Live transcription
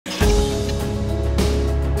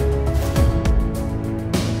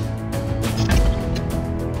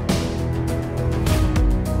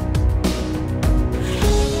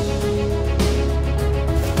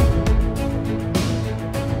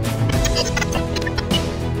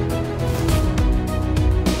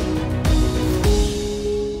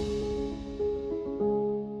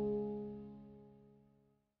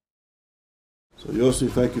Yossi,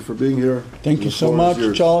 thank you for being here. Thank you so much,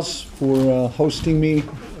 Charles, for hosting me.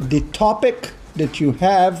 The topic that you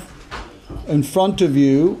have in front of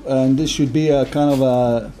you, and this should be a kind of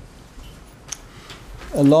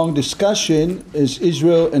a long discussion, is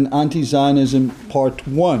Israel and Anti-Zionism Part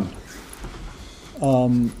 1.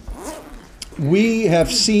 We have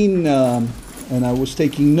seen, and I was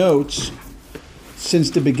taking notes, since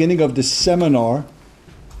the beginning of the seminar,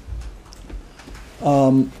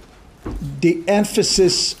 the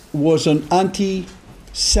emphasis was on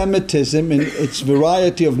anti-Semitism in its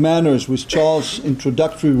variety of manners, with Charles'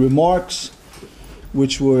 introductory remarks,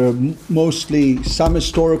 which were mostly some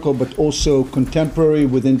historical but also contemporary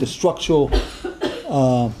within the structural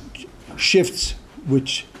shifts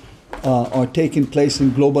which are taking place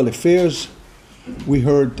in global affairs. We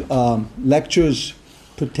heard lectures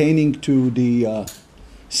pertaining to the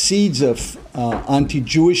seeds of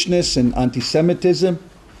anti-Jewishness and anti-Semitism.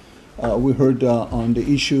 We heard on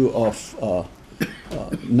the issue of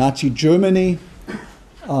Nazi Germany.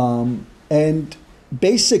 And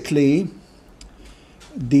basically,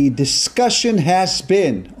 the discussion has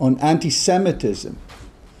been on anti-Semitism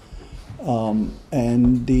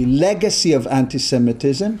and the legacy of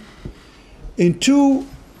anti-Semitism in two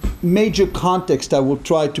major contexts. I will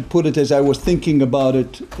try to put it as I was thinking about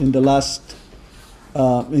it in the last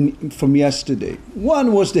from yesterday.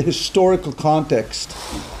 One was the historical context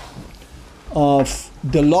of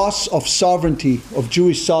the loss of sovereignty, of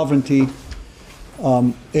Jewish sovereignty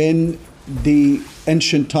in the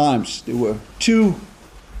ancient times. There were two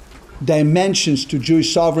dimensions to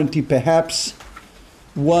Jewish sovereignty, perhaps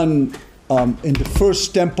one in the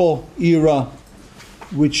First Temple era,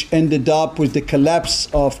 which ended up with the collapse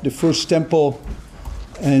of the First Temple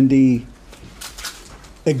and the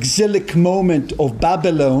exilic moment of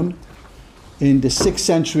Babylon in the 6th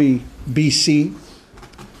century BC.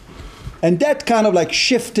 And that kind of like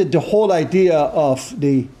shifted the whole idea of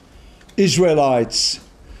the Israelites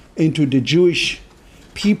into the Jewish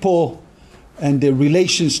people and their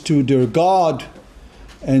relations to their God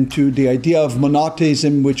and to the idea of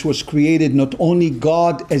monotheism, which was created not only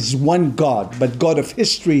God as one God, but God of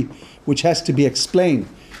history, which has to be explained.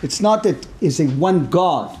 It's not that it's a one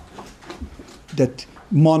God that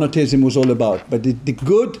monotheism was all about, but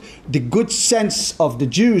the good sense of the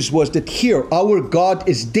Jews was that here our God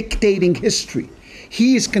is dictating history.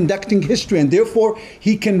 He is conducting history, and therefore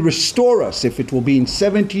he can restore us. If it will be in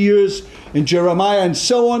 70 years, in Jeremiah and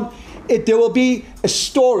so on, there will be a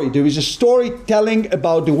story. There is a storytelling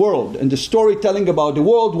about the world, and the storytelling about the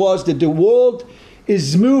world was that the world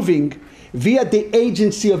is moving via the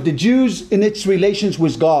agency of the Jews in its relations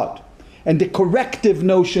with God, and the corrective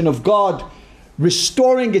notion of God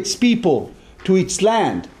restoring its people to its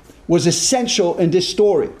land was essential in this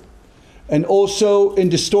story. And also in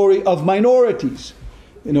the story of minorities.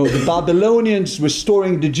 You know, the Babylonians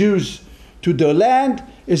restoring the Jews to their land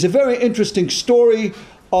is a very interesting story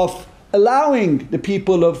of allowing the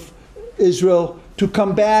people of Israel to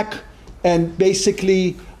come back and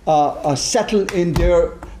basically settle in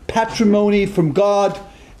their patrimony from God.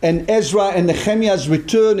 And Ezra and Nehemiah's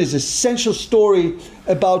return is an essential story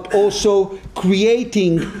about also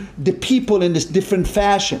creating the people in this different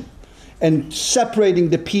fashion and separating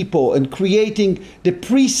the people and creating the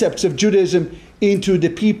precepts of Judaism into the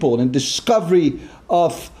people and discovery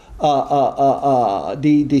of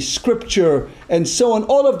the scripture and so on.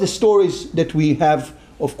 All of the stories that we have,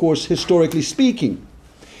 of course, historically speaking.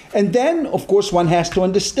 And then, of course, one has to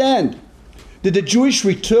understand that the Jewish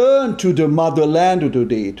return to their motherland or to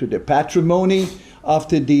their patrimony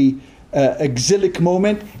after the exilic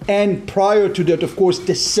moment, and prior to that, of course,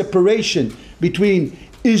 the separation between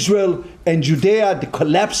Israel and Judea, the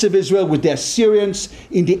collapse of Israel with the Assyrians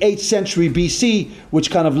in the 8th century BC,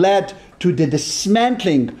 which kind of led to the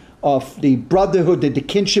dismantling of the brotherhood and the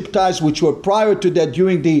kinship ties, which were prior to that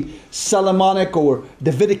during the Solomonic or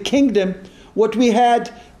Davidic kingdom. What we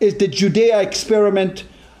had is the Judea experiment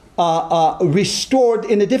restored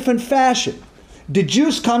in a different fashion. The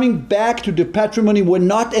Jews coming back to the patrimony were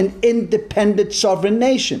not an independent sovereign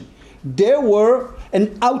nation. They were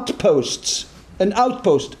an outpost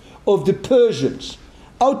of the Persians.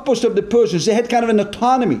 They had kind of an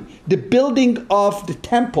autonomy. The building of the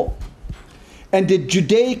temple and the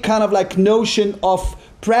Judaic kind of like notion of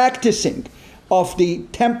practicing of the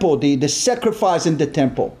temple, the sacrifice in the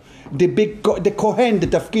temple, the Kohen, the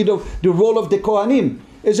tafkid of the role of the Kohanim,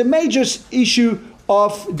 is a major issue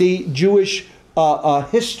of the Jewish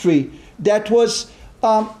history that was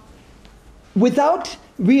without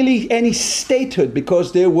really any statehood,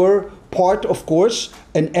 because there were part, of course,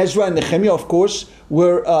 and Ezra and Nehemiah, of course,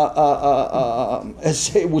 were, as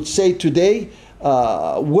they would say today,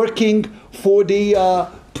 working for the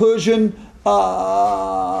Persian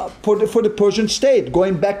for the Persian state,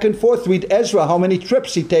 going back and forth. Read Ezra, how many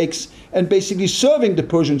trips he takes, and basically serving the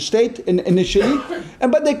Persian state initially.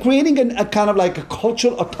 But they're creating a kind of like a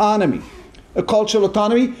cultural autonomy,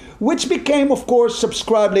 which became, of course,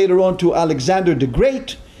 subscribed later on to Alexander the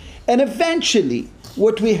Great. And eventually,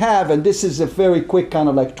 what we have, and this is a very quick kind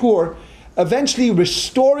of like tour, eventually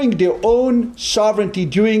restoring their own sovereignty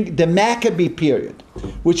during the Maccabee period,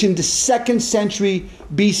 which in the 2nd century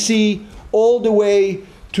BC all the way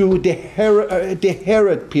to the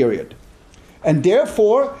Herod period. And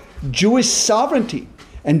therefore, Jewish sovereignty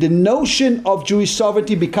and the notion of Jewish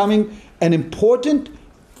sovereignty becoming an important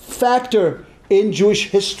factor in Jewish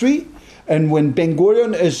history. And when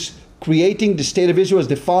Ben-Gurion is creating the State of Israel as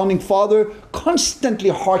the founding father, constantly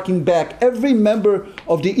harking back, every member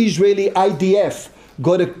of the Israeli IDF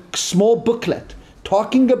got a small booklet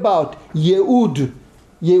talking about Yehud,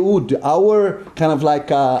 our kind of like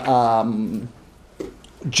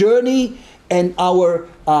journey and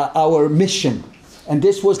our mission. And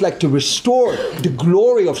this was like to restore the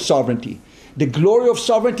glory of sovereignty. The glory of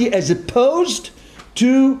sovereignty as opposed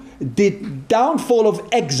to the downfall of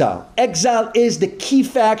exile. Exile is the key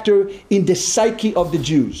factor in the psyche of the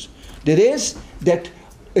Jews. That is, that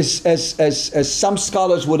as some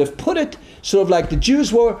scholars would have put it, sort of like the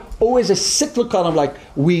Jews were always a cyclical kind of like,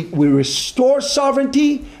 we restore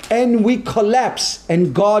sovereignty and we collapse,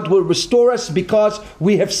 and God will restore us because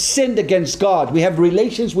we have sinned against God. We have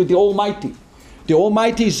relations with the Almighty. The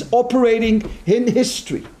Almighty is operating in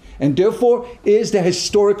history and therefore is the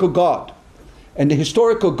historical God. And the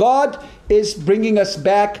historical God is bringing us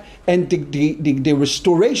back, and the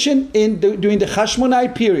restoration during the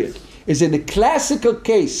Hashmonai period is in the classical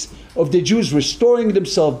case of the Jews restoring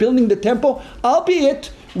themselves, building the temple,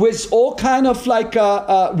 albeit with all kind of like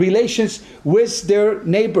relations with their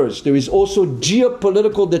neighbors. There is also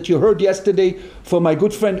geopolitical that you heard yesterday from my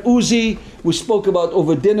good friend Uzi. We spoke about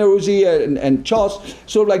over dinner, Uzi and Charles.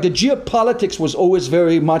 So like the geopolitics was always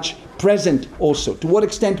very much present also. To what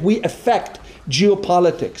extent we affect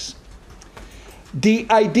geopolitics. The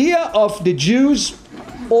idea of the Jews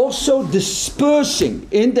also dispersing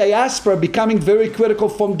in diaspora becoming very critical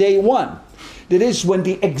from day one. That is, when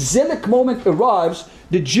the exilic moment arrives,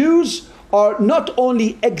 the Jews are not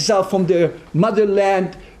only exiled from their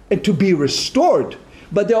motherland and to be restored,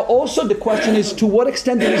 but there are also, the question is, to what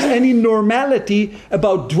extent there is any normality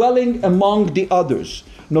about dwelling among the others.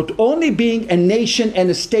 Not only being a nation and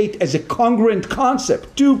a state as a congruent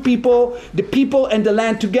concept, two people, the people and the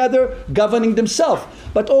land together governing themselves,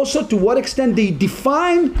 but also to what extent they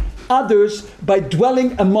define others by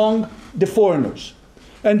dwelling among the foreigners.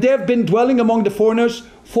 And they have been dwelling among the foreigners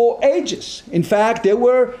for ages. In fact, they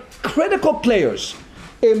were critical players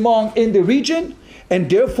in the region, and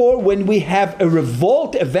therefore when we have a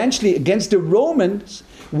revolt eventually against the Romans,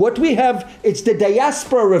 what we have, it's the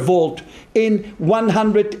diaspora revolt in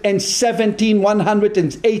 117,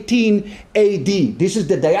 118 AD. This is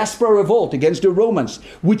the diaspora revolt against the Romans,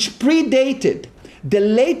 which predated the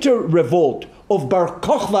later revolt of Bar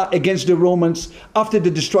Kokhba against the Romans after the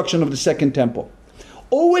destruction of the Second Temple.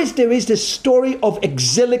 Always there is this story of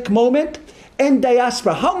exilic moment and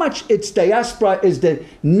diaspora. How much it's diaspora is the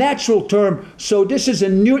natural term. So this is a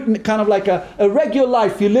new kind of like a regular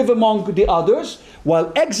life. You live among the others,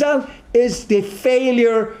 while exile is the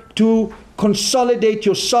failure to consolidate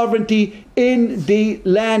your sovereignty in the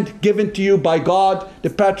land given to you by God, the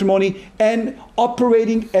patrimony, and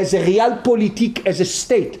operating as a realpolitik, as a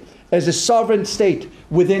state, as a sovereign state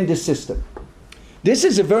within the system. This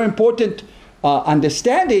is a very important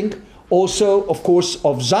understanding also, of course,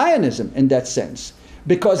 of Zionism in that sense,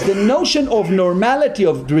 because the notion of normality,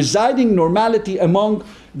 of residing normality among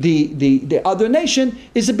the other nation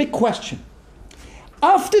is a big question.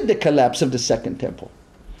 After the collapse of the Second Temple,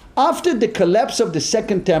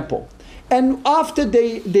 and after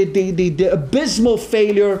the abysmal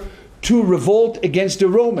failure to revolt against the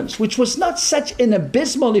Romans, which was not such an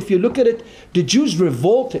abysmal, if you look at it, the Jews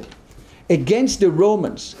revolted against the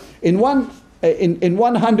Romans in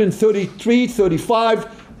 133-35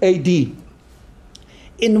 AD.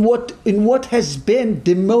 In what has been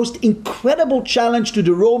the most incredible challenge to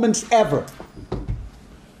the Romans ever.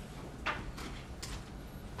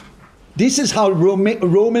 This is how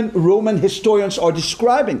Roman historians are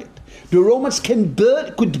describing it. The Romans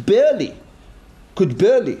could barely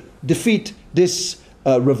defeat this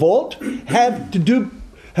revolt. Have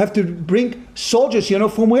to bring soldiers,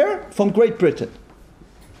 from where? From Great Britain.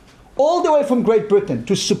 All the way from Great Britain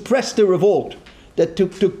to suppress the revolt that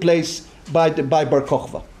took place by Bar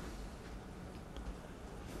Kokhba.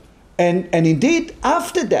 And indeed,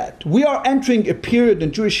 after that, we are entering a period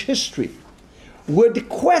in Jewish history where the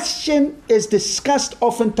question is discussed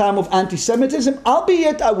oftentimes of anti-Semitism,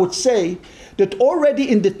 albeit I would say that already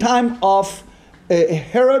in the time of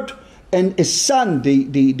Herod and his son,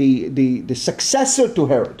 the successor to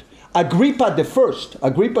Herod, Agrippa the First,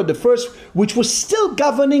 which was still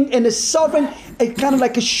governing in a kind of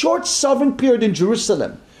like a short sovereign period in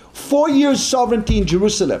Jerusalem, 4 years sovereignty in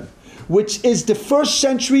Jerusalem, which is the 1st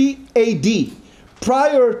century AD,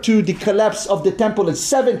 prior to the collapse of the temple in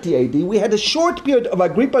 70 AD. We had a short period of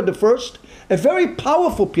Agrippa the First, a very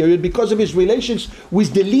powerful period because of his relations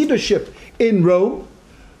with the leadership in Rome,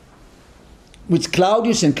 with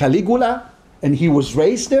Claudius and Caligula, and he was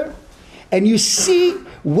raised there. And you see,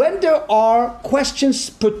 when there are questions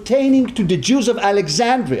pertaining to the Jews of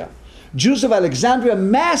Alexandria,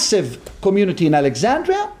 massive community in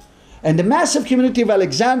Alexandria, and the massive community of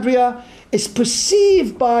Alexandria is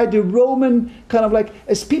perceived by the Roman kind of like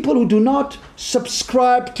as people who do not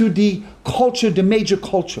subscribe to the culture, the major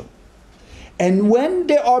culture. And when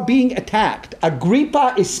they are being attacked,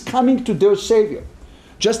 Agrippa is coming to their savior,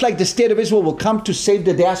 just like the state of Israel will come to save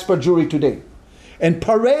the diaspora Jewry today, and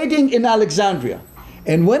parading in Alexandria.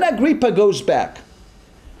 And when Agrippa goes back,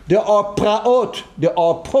 there are praot, there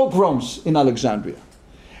are pogroms in Alexandria,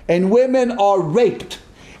 and women are raped,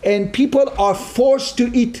 and people are forced to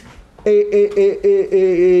eat ochel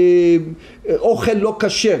lo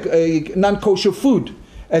kasher, non-kosher food,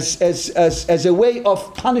 as a way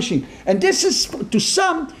of punishing. And this is, to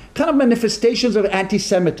some, kind of manifestations of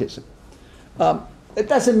anti-Semitism. It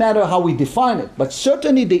doesn't matter how we define it, but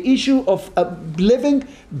certainly the issue of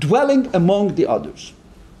dwelling among the others.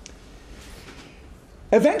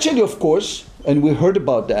 Eventually, of course, and we heard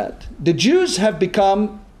about that, the Jews have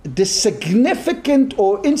become the significant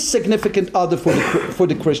or insignificant other for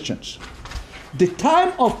the Christians. The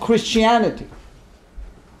time of Christianity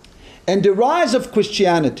and the rise of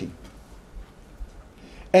Christianity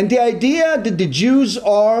and the idea that the Jews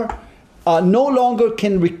are no longer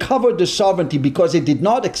can recover the sovereignty because they did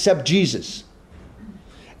not accept Jesus,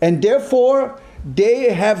 and therefore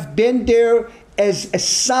they have been there as a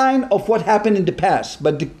sign of what happened in the past.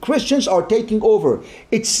 But the Christians are taking over.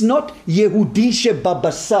 It's not Yehudische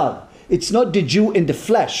Babasar. It's not the Jew in the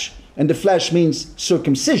flesh. And the flesh means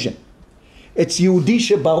circumcision. It's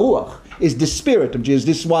Yehudische Baruch, is the spirit of Jesus.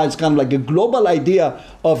 This is why it's kind of like a global idea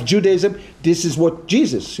of Judaism. This is what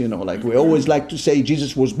Jesus, like we always like to say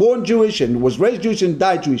Jesus was born Jewish and was raised Jewish and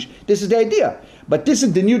died Jewish. This is the idea. But this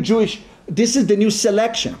is the new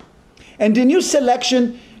selection. And the new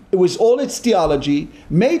selection, it was all its theology,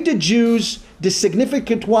 made the Jews the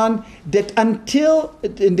significant one that until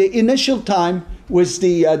in the initial time was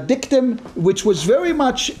the dictum, which was very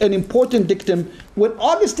much an important dictum, when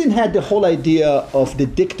Augustine had the whole idea of the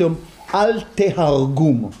dictum, al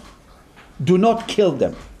tehargum, do not kill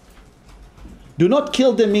them. Do not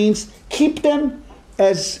kill them means keep them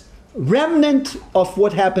as remnant of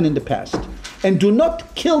what happened in the past. And do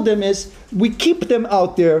not kill them is we keep them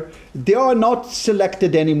out there. They are not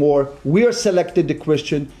selected anymore. We are selected, the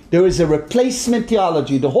Christian. There is a replacement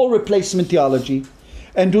theology, the whole replacement theology.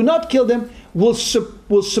 And do not kill them will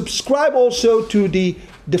subscribe also to the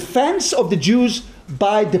defense of the Jews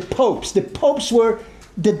by the popes. The popes were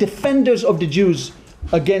the defenders of the Jews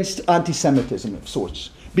against anti-Semitism of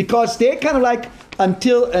sorts. Because they're kind of like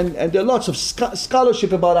until, and there are lots of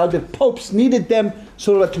scholarship about how the popes needed them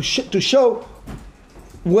sort of to show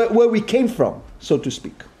where we came from, so to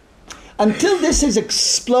speak. Until this is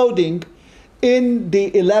exploding in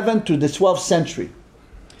the 11th to the 12th century.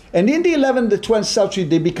 And in the 11th to the 12th century,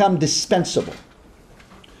 they become dispensable.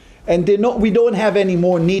 And we don't have any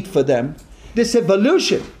more need for them. This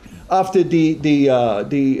evolution after the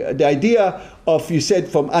idea of, you said,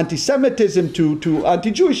 from anti-Semitism to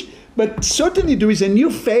anti-Jewish, but certainly there is a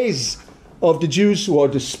new phase of the Jews who are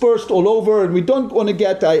dispersed all over, and we don't want to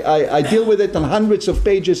get, I deal with it on hundreds of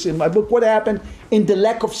pages in my book, what happened in the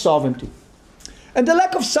lack of sovereignty. And the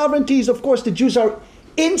lack of sovereignty is, of course, the Jews are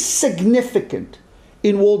insignificant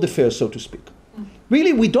in world affairs, so to speak.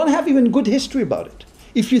 Really, we don't have even good history about it.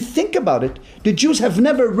 If you think about it, the Jews have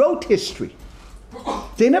never wrote history.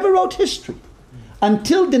 They never wrote history.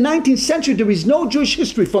 Until the 19th century, there is no Jewish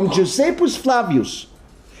history. From Josephus Flavius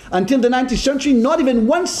until the 19th century, not even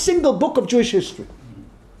one single book of Jewish history.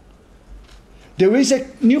 There is a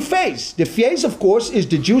new phase. The phase, of course, is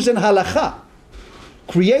the Jews and halakha.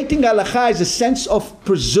 Creating halakha is a sense of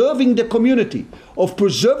preserving the community,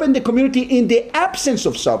 in the absence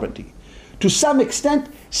of sovereignty. To some extent,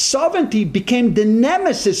 sovereignty became the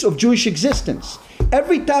nemesis of Jewish existence.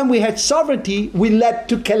 Every time we had sovereignty, we led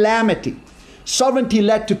to calamity. Sovereignty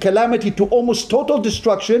led to calamity, to almost total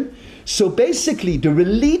destruction. So basically, the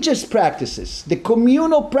religious practices, the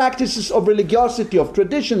communal practices of religiosity, of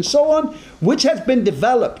tradition, so on, which has been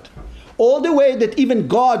developed, all the way that even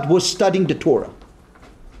God was studying the Torah.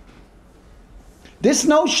 This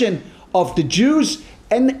notion of the Jews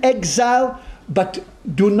in exile, but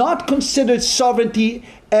do not consider sovereignty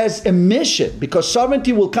as a mission, because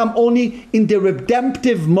sovereignty will come only in the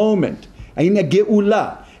redemptive moment, in a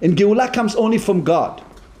Geulah. And Geulah comes only from God.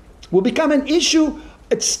 Will become an issue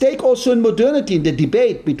at stake also in modernity, in the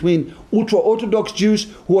debate between ultra-Orthodox Jews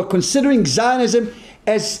who are considering Zionism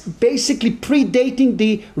as basically predating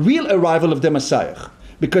the real arrival of the Messiah.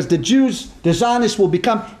 Because the Jews, the Zionists, will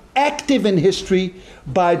become active in history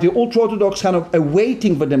by the ultra-Orthodox kind of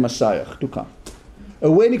awaiting for the Messiah to come.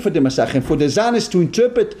 Awaiting for the Messiah. And for the Zionists to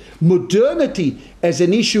interpret modernity as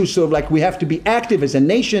an issue, sort of like we have to be active as a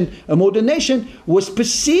nation, a modern nation, was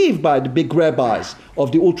perceived by the big rabbis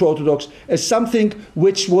of the ultra-Orthodox as something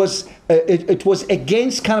which was, it was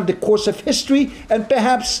against kind of the course of history, and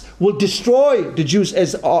perhaps will destroy the Jews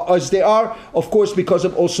as they are, of course, because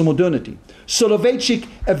of also modernity. Soloveitchik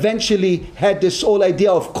eventually had this whole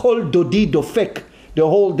idea of Kol Dodi Dofek,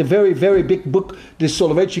 the very, very big book that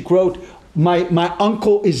Soloveitchik wrote, My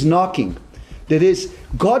uncle is knocking. That is,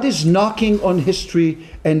 God is knocking on history,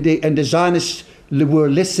 and the Zionists were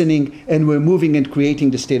listening and were moving and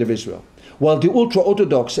creating the state of Israel. While the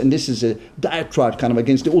ultra-Orthodox, and this is a diatribe kind of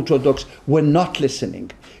against the ultra-Orthodox, were not listening.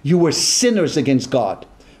 You were sinners against God,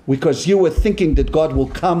 because you were thinking that God will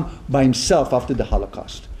come by himself after the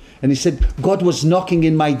Holocaust. And he said, God was knocking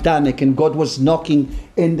in Majdanek, and God was knocking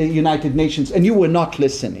in the United Nations, and you were not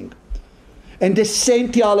listening. And the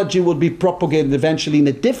same theology will be propagated eventually in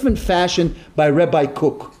a different fashion by Rabbi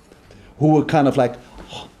Kook, who were kind of like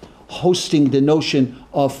hosting the notion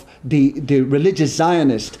of the religious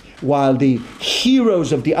Zionist, while the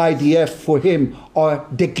heroes of the IDF for him are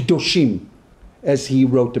the Kedoshim, as he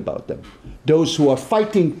wrote about them. Those who are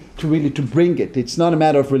fighting to bring it. It's not a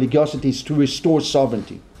matter of religiosity, it's to restore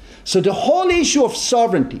sovereignty. So the whole issue of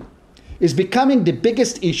sovereignty is becoming the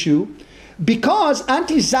biggest issue, because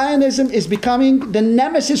anti-Zionism is becoming the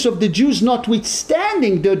nemesis of the Jews,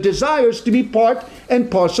 notwithstanding their desires to be part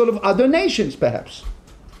and parcel of other nations, perhaps.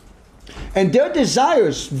 And their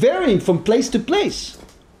desires, varying from place to place,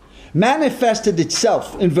 manifested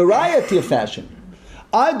itself in variety of fashion,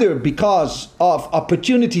 either because of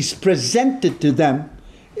opportunities presented to them.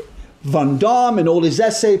 Van Dam and all his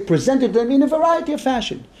essay presented them in a variety of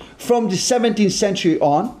fashion, from the 17th century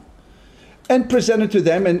on, and presented to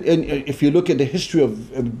them. And if you look at the history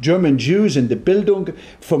of German Jews and the Bildung,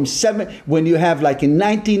 when you have like in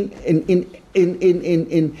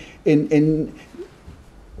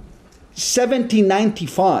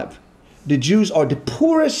 1795, the Jews are the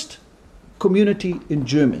poorest community in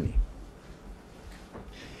Germany.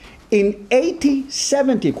 In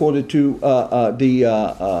 1870, according to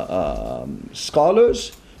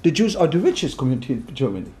scholars, the Jews are the richest community in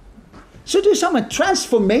Germany. So there's some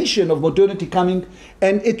transformation of modernity coming,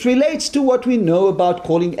 and it relates to what we know about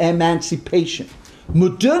calling emancipation.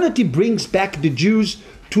 Modernity brings back the Jews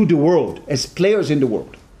to the world as players in the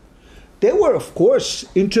world. They were, of course,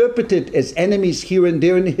 interpreted as enemies here and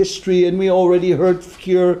there in history, and we already heard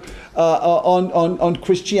here on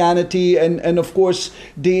Christianity, and of course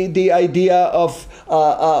the idea of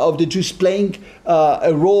the Jews playing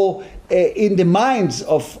a role in the minds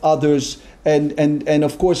of others, and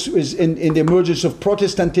of course is in the emergence of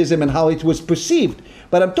Protestantism and how it was perceived.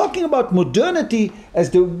 But I'm talking about modernity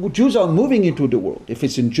as the Jews are moving into the world. If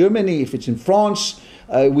it's in Germany, if it's in France,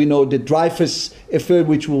 we know the Dreyfus affair,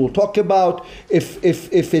 which we will talk about. If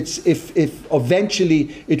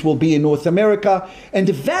eventually it will be in North America, and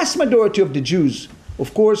the vast majority of the Jews,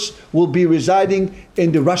 of course, will be residing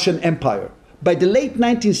in the Russian Empire. By the late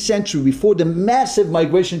 19th century, before the massive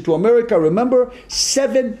migration to America, remember,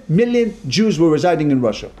 7 million Jews were residing in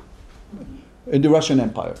Russia, in the Russian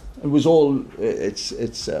Empire. It was all,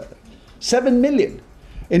 it's 7 million.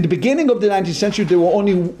 In the beginning of the 19th century, there were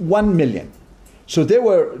only 1 million. So they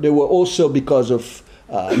were also, because of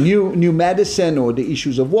new medicine or the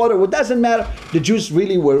issues of water, well, it doesn't matter. The Jews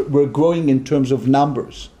really were growing in terms of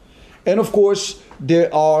numbers. And of course,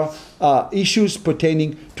 there are issues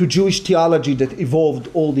pertaining to Jewish theology that evolved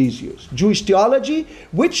all these years. Jewish theology,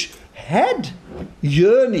 which had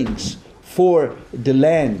yearnings for the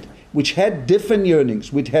land, which had different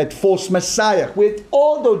yearnings, which had false messiah, with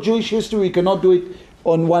all the Jewish history, we cannot do it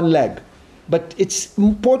on one leg. But it's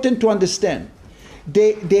important to understand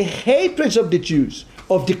the hatreds of the Jews,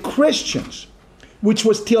 of the Christians, which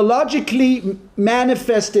was theologically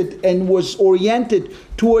manifested and was oriented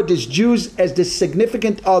toward these Jews as the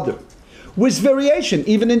significant other, with variation,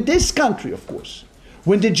 even in this country, of course.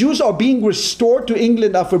 When the Jews are being restored to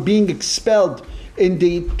England after being expelled in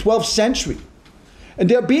the 12th century, and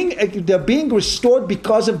they're being restored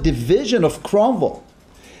because of the vision of Cromwell,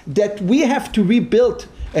 that we have to rebuild.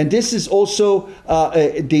 And this is also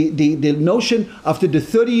the notion after the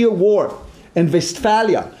 30-year War in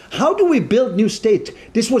Westphalia. How do we build new state?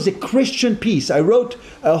 This was a Christian peace. I wrote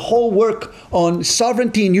a whole work on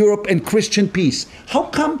sovereignty in Europe and Christian peace. How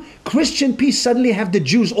come Christian peace suddenly have the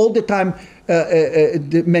Jews all the time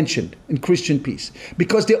mentioned in Christian peace?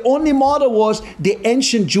 Because the only model was the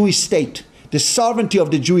ancient Jewish state. The sovereignty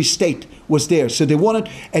of the Jewish state was there. So they wanted,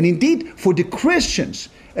 and indeed for the Christians,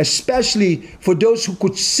 especially for those who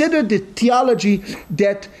consider the theology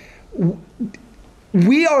that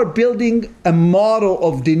we are building a model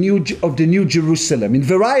of the new Jerusalem in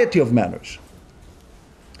variety of manners.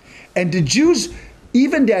 And the Jews,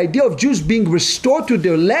 even the idea of Jews being restored to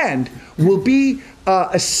their land will be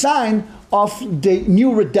a sign of the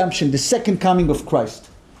new redemption, the second coming of Christ.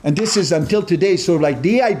 And this is until today sort of like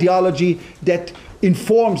the ideology that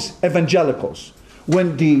informs evangelicals.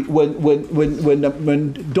 When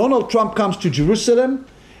Donald Trump comes to Jerusalem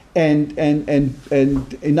and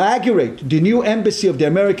inaugurate the new embassy of the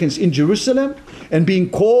Americans in Jerusalem, and being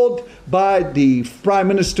called by the Prime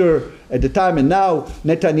Minister at the time and now,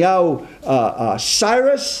 Netanyahu,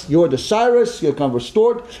 Cyrus, you're the Cyrus, you're kind of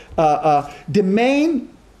restored. The main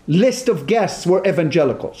list of guests were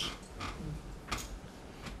evangelicals.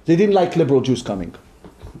 They didn't like liberal Jews coming.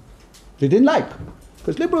 They didn't like.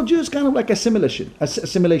 Because liberal Jews kind of like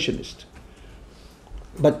assimilationist.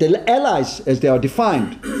 But the allies, as they are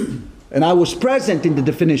defined, and I was present in the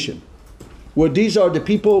definition, where these are the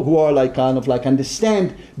people who are like kind of like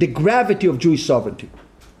understand the gravity of Jewish sovereignty.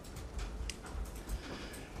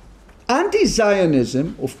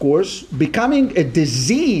 Anti-Zionism, of course, becoming a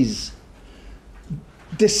disease,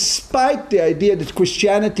 despite the idea that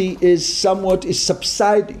Christianity is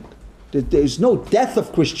subsiding, that there is no death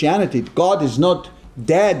of Christianity, God is not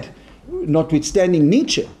dead, notwithstanding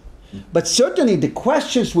Nietzsche. But certainly the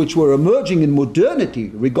questions which were emerging in modernity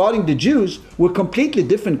regarding the Jews were completely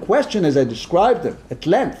different questions as I described them at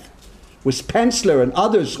length with Penzler and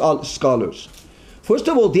other scholars. First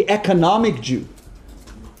of all, the economic Jew.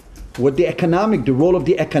 The role of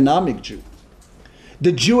the economic Jew.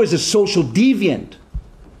 The Jew as a social deviant.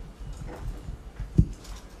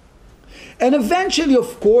 And eventually,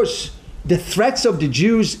 of course, the threats of the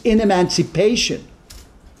Jews in emancipation.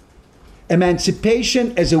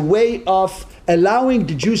 Emancipation as a way of allowing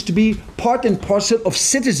the Jews to be part and parcel of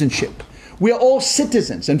citizenship. We are all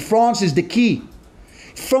citizens, and France is the key.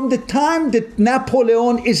 From the time that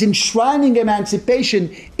Napoleon is enshrining emancipation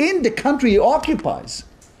in the country he occupies,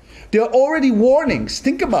 there are already warnings.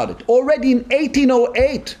 Think about it. Already in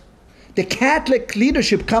 1808, the Catholic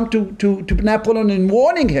leadership come to Napoleon and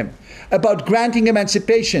warning him about granting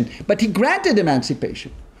emancipation. But he granted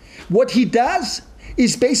emancipation. What he does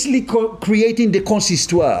is basically creating the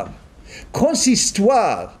consistoire.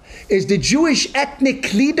 Consistoire is the Jewish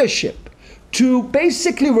ethnic leadership to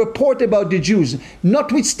basically report about the Jews,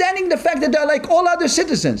 notwithstanding the fact that they're like all other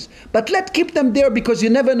citizens. But let's keep them there because you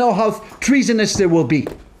never know how treasonous they will be.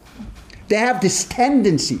 They have these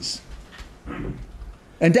tendencies.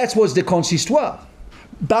 And that was the consistoire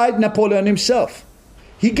by Napoleon himself.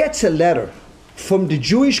 He gets a letter from the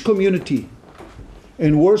Jewish community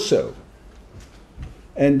in Warsaw,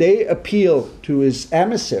 and they appeal to his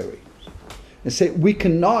emissary and say, we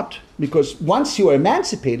cannot, because once you are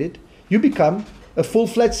emancipated, you become a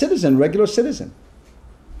full-fledged citizen, regular citizen.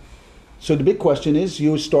 So the big question is,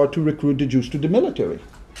 you start to recruit the Jews to the military.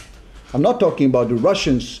 I'm not talking about the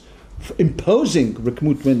Russians imposing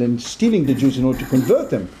recruitment and stealing the Jews in order to convert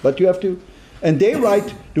them, but you have to, and they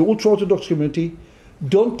write, the ultra-Orthodox community,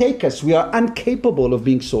 don't take us, we are incapable of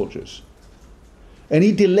being soldiers. And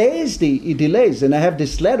he delays, and I have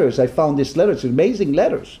these letters, I found these letters, amazing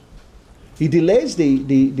letters. He delays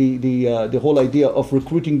the whole idea of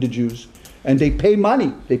recruiting the Jews, and they pay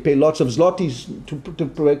money. They pay lots of zlotys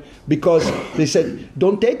because they said,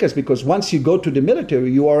 don't take us, because once you go to the military,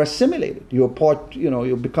 you are assimilated. You're part,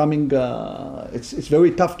 you're becoming, it's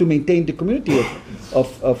very tough to maintain the community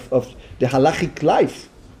of the halachic life.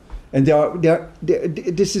 And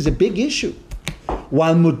this is a big issue.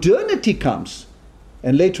 While modernity comes,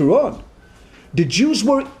 and later on, the Jews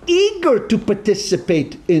were eager to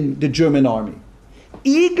participate in the German army,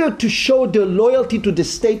 eager to show their loyalty to the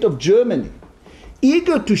state of Germany,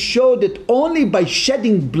 eager to show that only by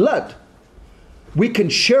shedding blood We can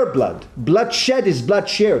share blood. Bloodshed is blood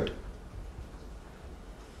shared.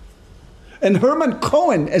 And Herman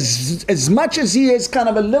Cohen, as much as he is kind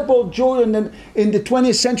of a liberal Jew in the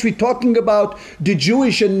 20th century talking about the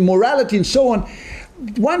Jewish and morality and so on,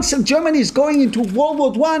 once Germany is going into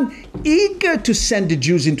World War I, eager to send the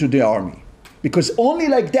Jews into the army. Because only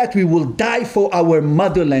like that we will die for our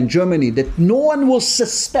motherland, Germany, that no one will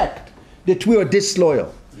suspect that we are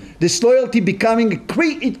disloyal. Disloyalty becoming a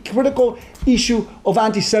critical issue of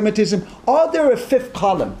anti-Semitism. Are there a fifth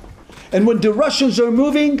column? And when the Russians are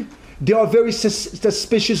moving, they are very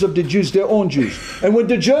suspicious of the Jews, their own Jews. And when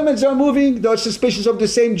the Germans are moving, they are suspicious of the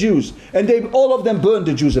same Jews. And all of them burn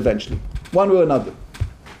the Jews eventually, one way or another.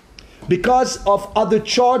 Because of other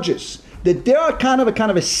charges, that they are kind of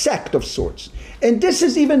a sect of sorts. And this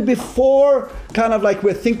is even before kind of like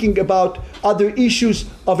we're thinking about other issues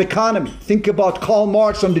of economy. Think about Karl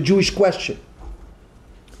Marx on the Jewish question.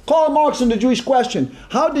 Karl Marx on the Jewish question.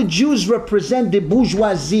 How the Jews represent the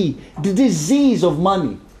bourgeoisie, the disease of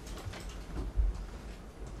money.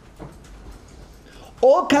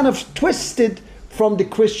 All kind of twisted from the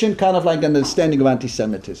Christian kind of like understanding of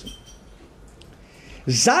anti-Semitism.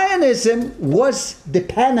 Zionism was the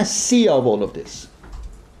panacea of all of this.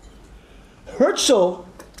 Herzl,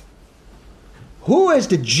 who is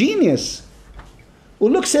the genius, who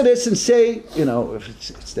looks at this and say, you know, if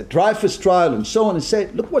it's the Dreyfus trial and so on, and say,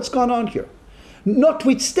 look what's gone on here.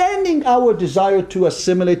 Notwithstanding our desire to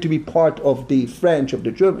assimilate, to be part of the French, of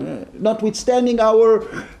the German, notwithstanding our,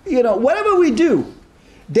 you know, whatever we do,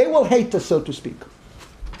 they will hate us, so to speak.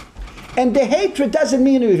 And the hatred doesn't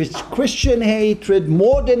mean if it's Christian hatred,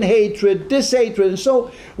 modern hatred, this hatred, and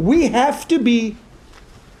so we have to be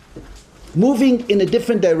moving in a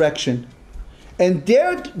different direction. And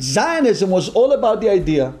their Zionism was all about the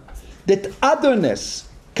idea that otherness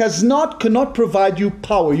cannot provide you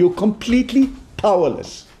power. You're completely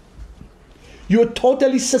powerless. You're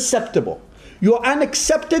totally susceptible. You're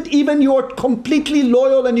unaccepted, even you're completely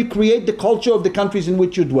loyal, and you create the culture of the countries in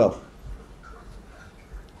which you dwell.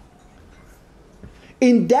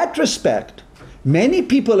 In that respect, many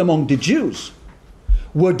people among the Jews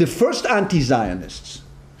were the first anti-Zionists,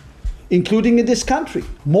 including in this country.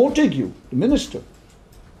 Montagu, the minister.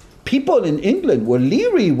 People in England were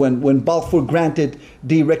leery when Balfour granted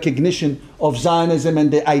the recognition of Zionism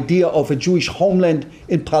and the idea of a Jewish homeland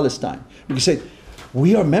in Palestine. Because they said,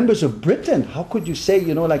 we are members of Britain. How could you say,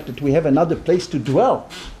 you know, like that we have another place to dwell?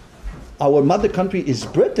 Our mother country is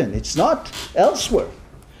Britain. It's not elsewhere.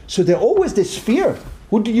 So there's always this fear.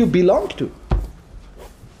 Who do you belong to?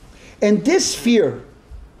 And this fear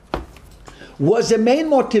was a main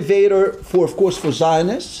motivator for, of course, for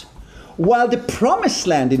Zionists, while the promised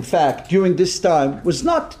land, in fact, during this time was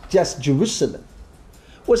not just Jerusalem,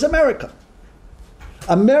 was America.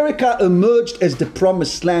 America emerged as the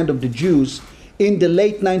promised land of the Jews in the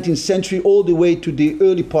late 19th century all the way to the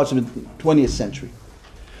early parts of the 20th century.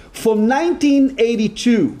 From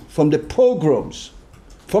 1982, from the pogroms,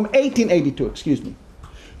 from 1882, excuse me,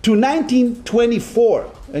 to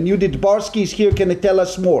 1924, and Judith Barsky is here, can tell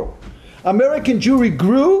us more. American Jewry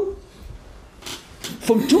grew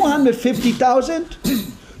from 250,000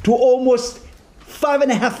 to almost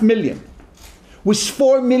 5.5 million, with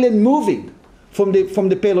 4 million moving from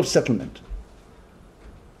the Pale of Settlement.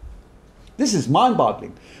 This is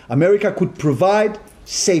mind-boggling. America could provide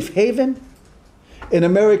safe haven. In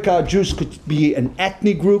America, Jews could be an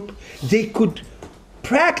ethnic group. They could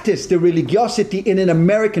practice their religiosity in an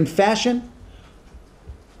American fashion.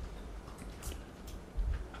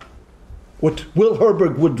 What Will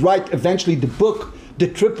Herberg would write eventually, the book, The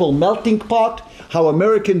Triple Melting Pot, how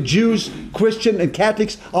American Jews, Christian, and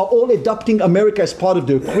Catholics are all adopting America as part of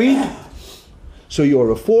their creed. So you're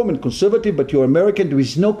Reform and conservative, but you're American. There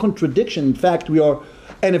is no contradiction. In fact, we are,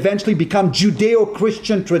 and eventually become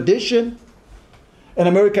Judeo-Christian tradition. And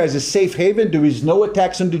America is a safe haven. There is no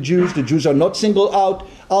attacks on the Jews. The Jews are not singled out,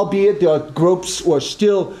 albeit there are groups who are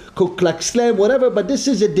still Ku Klux Klan, whatever. But this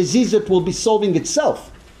is a disease that will be solving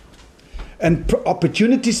itself. And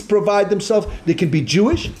opportunities provide themselves. They can be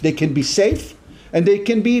Jewish, they can be safe, and they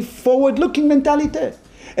can be forward-looking mentality.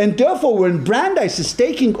 And therefore, when Brandeis is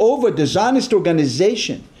taking over the Zionist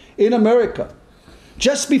organization in America,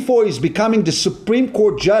 just before he's becoming the Supreme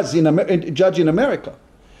Court judge in America,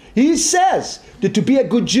 he says that to be a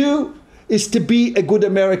good Jew is to be a good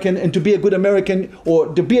American, and to be a good American, or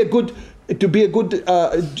to be a good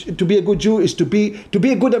Jew is to be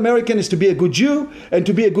a good American is to be a good Jew, and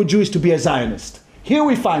to be a good Jew is to be a Zionist. Here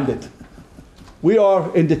we find it. We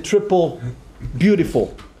are in the triple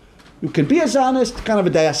beautiful. You can be a Zionist, kind of a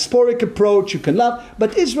diasporic approach, you can love,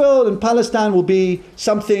 but Israel and Palestine will be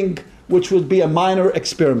something which would be a minor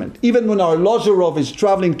experiment. Even when our Lozorov is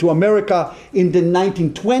traveling to America in the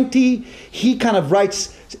 1920, he kind of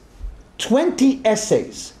writes 20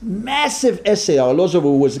 essays, massive essay. Our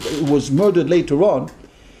Lozorov was murdered later on,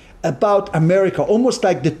 about America, almost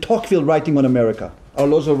like de Tocqueville writing on America. Our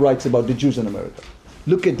Lozorov writes about the Jews in America.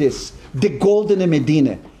 Look at this. The Golden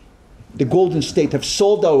Medina, the Golden State, have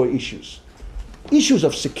solved our issues. Issues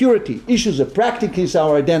of security, issues of practicing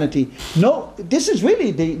our identity. No, this is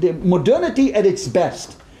really the modernity at its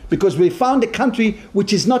best, because we found a country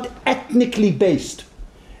which is not ethnically based.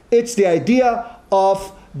 It's the idea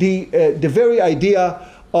of the very idea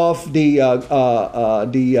of the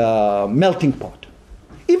melting pot.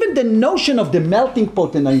 Even the notion of the melting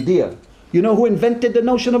pot, an idea. You know who invented the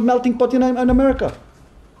notion of melting pot in America?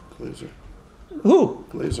 Glazer. Who?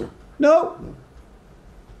 Glazer. No.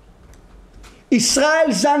 Israel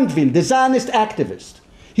Zangwill, the Zionist activist.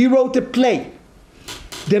 He wrote a play,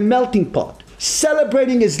 The Melting Pot,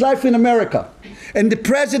 celebrating his life in America. And the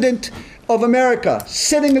president of America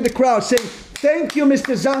sitting in the crowd saying, "Thank you,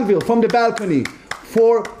 Mr. Zangwill," from the balcony,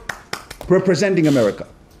 for representing America.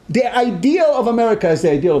 The ideal of America is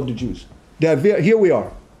the ideal of the Jews. Here we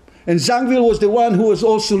are. And Zangwill was the one who was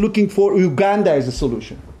also looking for Uganda as a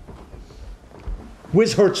solution,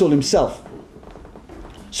 with Herzl himself.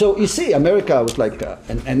 So you see, America was like,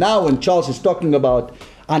 and now when Charles is talking about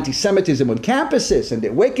anti-Semitism on campuses and the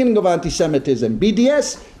awakening of anti-Semitism,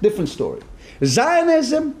 BDS, different story.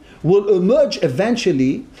 Zionism will emerge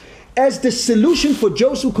eventually as the solution for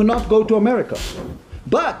Jews who cannot go to America.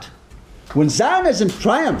 But when Zionism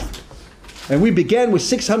triumphed, and we began with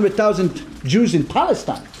 600,000 Jews in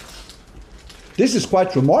Palestine, this is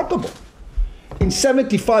quite remarkable. In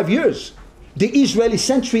 75 years, the Israeli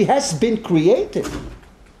century has been created,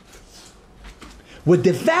 with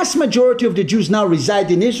the vast majority of the Jews now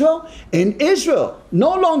reside in Israel, and Israel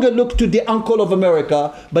no longer looks to the uncle of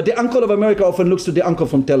America, but the uncle of America often looks to the uncle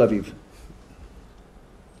from Tel Aviv.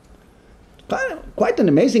 Quite an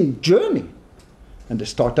amazing journey. And the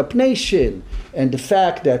startup nation, and the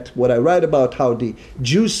fact that what I write about, how the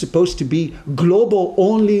Jews supposed to be global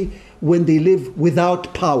only when they live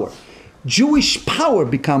without power. Jewish power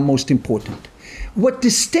become most important. What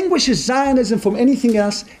distinguishes Zionism from anything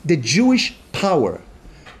else, the Jewish power.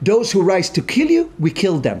 Those who rise to kill you, we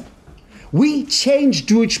kill them. We change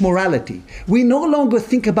Jewish morality. We no longer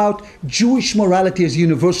think about Jewish morality as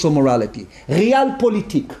universal morality.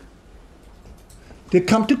 Realpolitik. They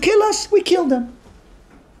come to kill us, we kill them.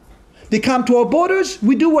 They come to our borders,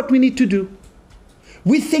 we do what we need to do.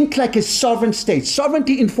 We think like a sovereign state.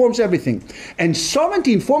 Sovereignty informs everything. And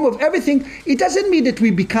sovereignty in form of everything, it doesn't mean that we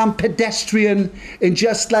become pedestrian and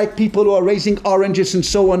just like people who are raising oranges and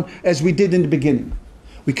so on, as we did in the beginning.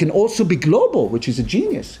 We can also be global, which is a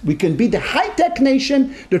genius. We can be the high-tech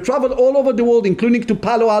nation that traveled all over the world, including to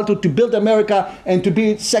Palo Alto, to build America and to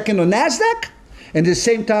be second on NASDAQ. And at the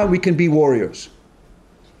same time, we can be warriors.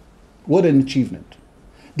 What an achievement.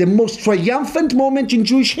 The most triumphant moment in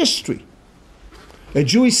Jewish history. A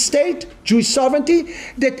Jewish state, Jewish sovereignty,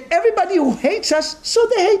 that everybody who hates us, so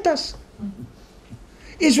they hate us.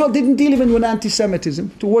 Israel didn't deal even with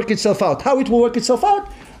anti-Semitism to work itself out. How it will work itself out?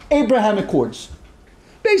 Abraham Accords.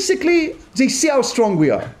 Basically, they see how strong we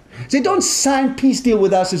are. They don't sign peace deal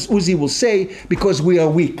with us, as Uzi will say, because we are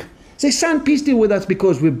weak. They sign peace deal with us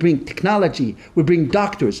because we bring technology, we bring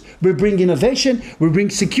doctors, we bring innovation, we bring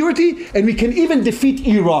security, and we can even defeat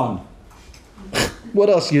Iran. What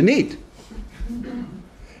else you need?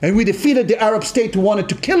 And we defeated the Arab state who wanted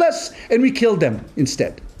to kill us, and we killed them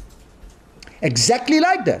instead. Exactly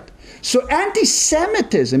like that. So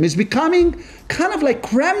anti-Semitism is becoming kind of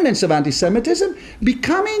like remnants of anti-Semitism,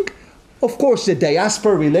 becoming, of course, the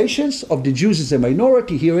diaspora relations of the Jews as a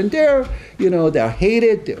minority here and there. You know, they're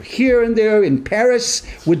hated, they're here and there. In Paris,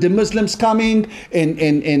 with the Muslims coming, in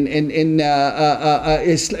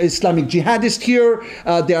Islamic jihadists here,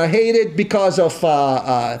 they are hated because of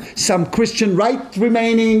some Christian right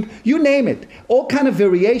remaining. You name it, all kind of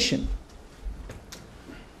variation.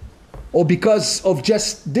 Or because of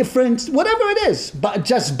just different, whatever it is, but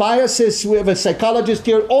just biases. We have a psychologist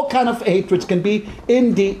here. All kind of hatreds can be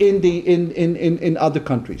in other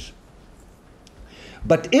countries.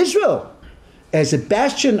 But Israel, as a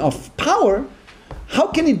bastion of power, how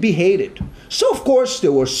can it be hated? So of course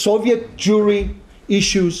there were Soviet Jewry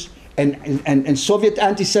issues and Soviet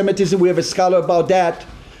anti-Semitism. We have a scholar about that,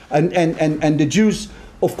 and the Jews,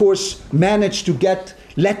 of course, managed to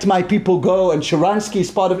let my people go, and Sharansky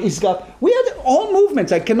is part of ISGAP. We had all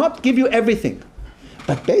movements. I cannot give you everything.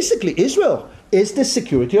 But basically, Israel is the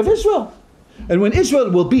security of Israel. And when Israel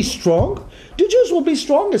will be strong, the Jews will be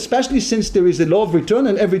strong, especially since there is a law of return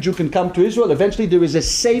and every Jew can come to Israel. Eventually there is a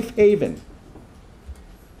safe haven.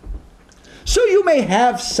 So you may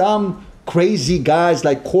have some crazy guys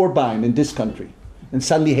like Corbijn in this country and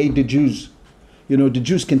suddenly hate the Jews. You know, the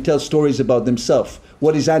Jews can tell stories about themselves.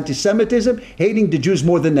 What is anti-Semitism? Hating the Jews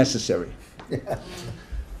more than necessary.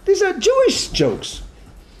 These are Jewish jokes.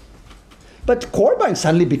 But Corbijn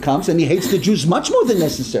suddenly becomes, and he hates the Jews much more than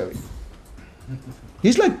necessary.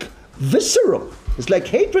 He's like visceral. It's like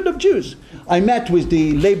hatred of Jews. I met with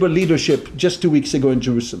the labor leadership just 2 weeks ago in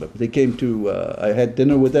Jerusalem. They came to, I had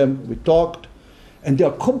dinner with them, we talked, and they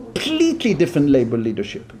are completely different labor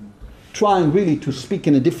leadership, trying really to speak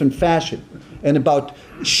in a different fashion and about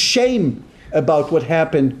shame about what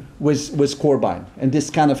happened with Corbijn and this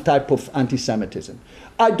kind of type of anti-Semitism.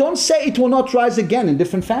 I don't say it will not rise again in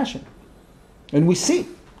different fashion. And we see.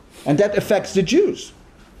 And that affects the Jews.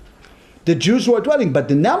 The Jews who are dwelling, but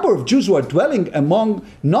the number of Jews who are dwelling among,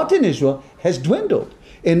 not in Israel, has dwindled.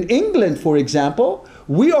 In England, for example,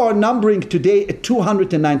 we are numbering today at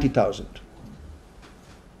 290,000.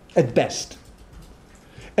 At best.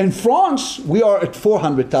 In France, we are at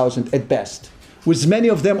 400,000 at best. With many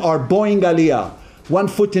of them are Boeing Aliyah. 1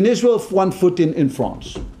 foot in Israel, 1 foot in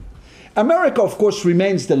France. America, of course,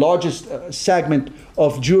 remains the largest segment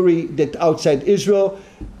of Jewry that outside Israel.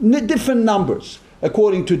 Different numbers.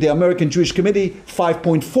 According to the American Jewish Committee,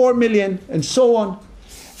 5.4 million, and so on.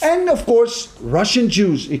 And of course, Russian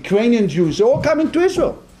Jews, Ukrainian Jews, are all coming to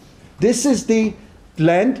Israel. This is the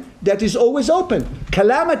land that is always open.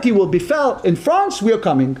 Calamity will befall. In France, we are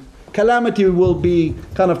coming. Calamity will be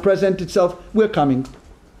kind of present itself. We're coming.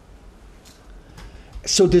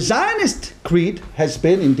 So the Zionist creed has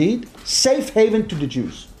been indeed safe haven to the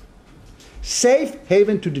Jews. Safe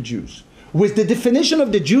haven to the Jews. With the definition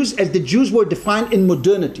of the Jews as the Jews were defined in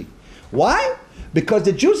modernity. Why? Because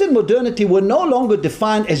the Jews in modernity were no longer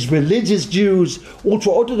defined as religious Jews,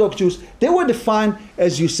 ultra-Orthodox Jews. They were defined,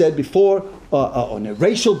 as you said before, on a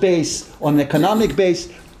racial base, on an economic base,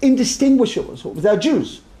 indistinguishable. So they are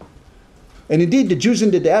Jews. And indeed, the Jews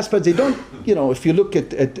in the diaspora, they don't, you know, if you look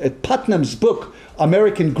at Putnam's book,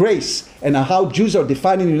 American Grace, and how Jews are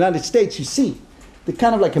defined in the United States, you see the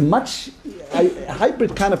kind of like a much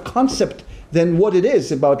hybrid kind of concept than what it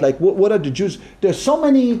is about, like, what are the Jews? There's so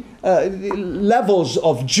many levels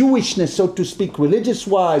of Jewishness, so to speak,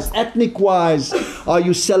 religious-wise, ethnic-wise. Are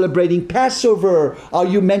you celebrating Passover? Are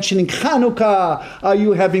you mentioning Hanukkah? Are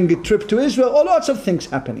you having a trip to Israel? All lots of things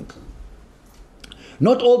happening.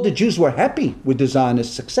 Not all the Jews were happy with the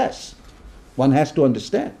Zionist success. One has to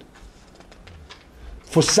understand.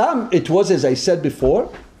 For some, it was, as I said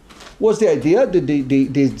before, was the idea,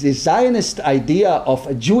 the Zionist idea of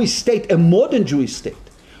a Jewish state, a modern Jewish state,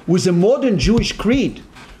 with a modern Jewish creed,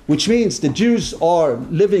 which means the Jews are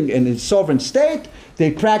living in a sovereign state,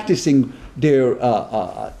 they're practicing their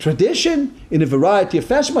tradition in a variety of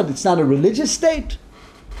fashion, but it's not a religious state.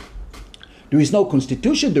 There is no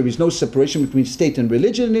constitution, there is no separation between state and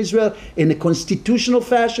religion in Israel in a constitutional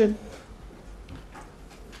fashion.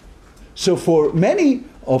 So for many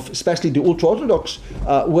of, especially the ultra-Orthodox,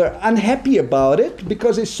 were unhappy about it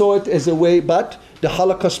because they saw it as a way, but the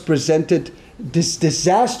Holocaust presented this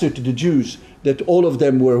disaster to the Jews, that all of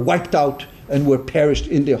them were wiped out and were perished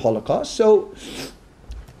in the Holocaust. So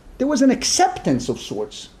there was an acceptance of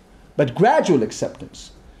sorts, but gradual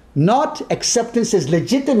acceptance. Not acceptance as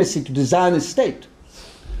legitimacy to the Zionist state.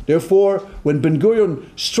 Therefore, when Ben-Gurion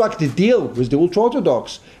struck the deal with the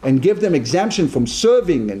ultra-Orthodox and gave them exemption from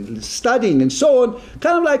serving and studying and so on,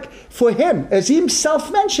 kind of like for him, as he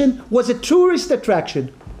himself mentioned, was a tourist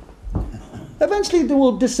attraction. Eventually they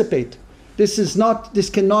will dissipate. This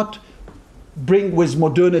cannot bring with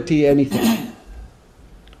modernity anything.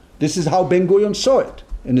 This is how Ben-Gurion saw it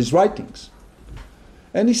in his writings.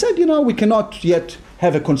 And he said, we cannot yet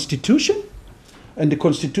have a constitution, and the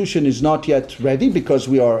constitution is not yet ready because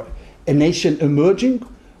we are a nation emerging.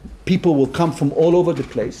 People will come from all over the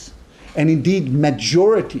place. And indeed,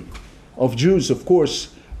 majority of Jews, of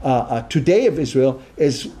course, today of Israel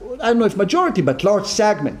is, I don't know if majority, but large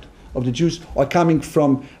segment of the Jews are coming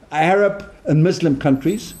from Arab and Muslim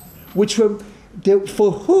countries, which were,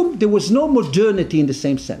 for whom there was no modernity in the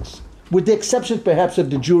same sense, with the exception perhaps of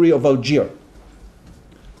the Jewry of Algiers,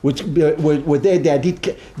 which were they Edith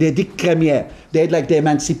Crémière. They had like the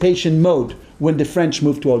emancipation mode when the French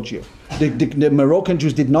moved to Algiers. The Moroccan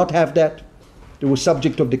Jews did not have that. They were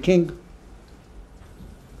subject of the king.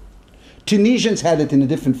 Tunisians had it in a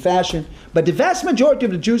different fashion. But the vast majority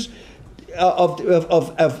of the Jews of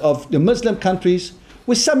the Muslim countries,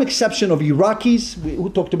 with some exception of Iraqis, who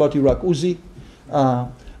talked about Iraq, Uzi,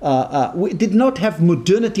 did not have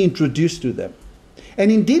modernity introduced to them.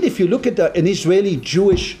 And indeed, if you look at an Israeli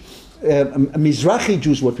Jewish, Mizrahi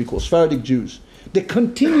Jews, what we call Sephardic Jews, the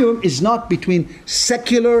continuum is not between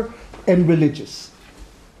secular and religious.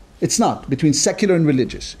 It's not between secular and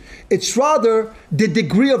religious. It's rather the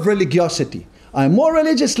degree of religiosity. I'm more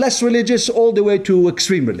religious, less religious, all the way to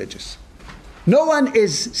extreme religious. No one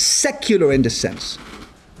is secular in the sense.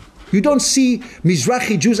 You don't see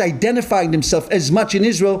Mizrahi Jews identifying themselves as much in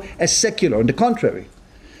Israel as secular. On the contrary.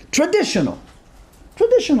 Traditional.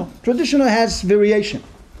 Traditional has variation.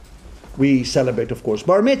 We celebrate, of course,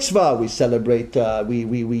 bar mitzvah. We celebrate,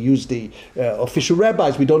 we use the official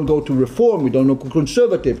rabbis. We don't go to reform. We don't go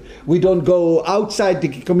conservative. We don't go outside the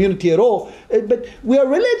community at all. But we are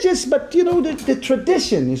religious, but you know, the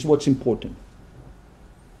tradition is what's important.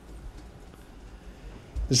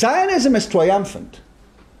 Zionism is triumphant.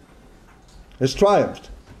 Has triumphed.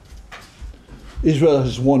 Israel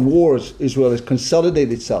has won wars. Israel has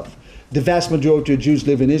consolidated itself. The vast majority of Jews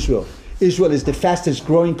live in Israel. Israel is the fastest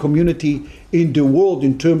growing community in the world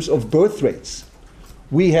in terms of birth rates.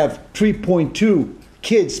 We have 3.2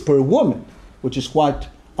 kids per woman, which is quite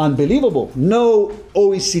unbelievable. No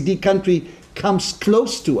OECD country comes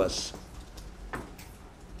close to us.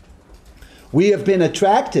 We have been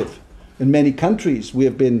attractive in many countries. We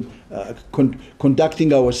have been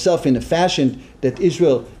conducting ourselves in a fashion that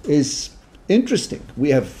Israel is interesting. We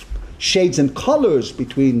have shades and colors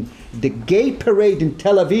between the gay parade in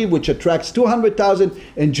Tel Aviv, which attracts 200,000,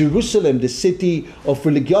 and Jerusalem, the city of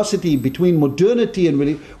religiosity, between modernity and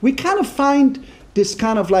religion. We kind of find this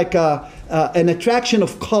kind of like an attraction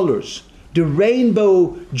of colors, the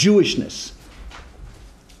rainbow Jewishness.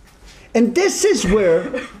 And this is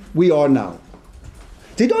where we are now.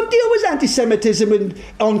 They don't deal with anti-Semitism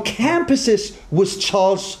on campuses with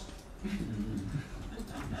Charles.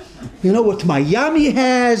 You know what Miami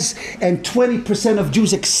has, and 20% of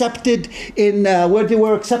Jews accepted in where they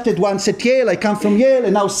were accepted once at Yale. I come from Yale,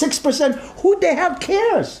 and now 6%. Who the hell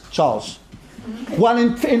cares, Charles? While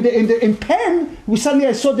in Penn,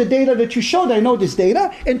 I saw the data that you showed. I know this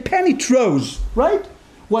data. In Penn, it rose, right?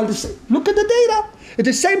 Well, look at the data. At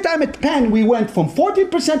the same time, at Penn, we went from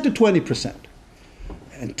 14% to 20%.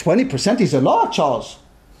 And 20% is a lot, Charles.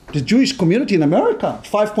 The Jewish community in America,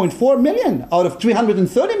 5.4 million out of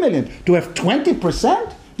 330 million. To have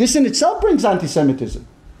 20%, this in itself brings anti-Semitism.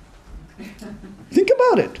 Think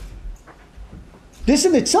about it. This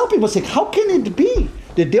in itself, people say, how can it be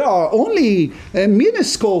that there are only a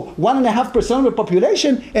minuscule 1.5% of the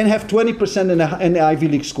population and have 20% in the Ivy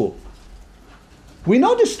League school? We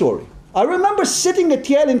know this story. I remember sitting at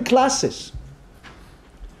Yale in classes.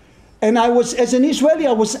 And as an Israeli,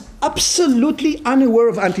 I was absolutely unaware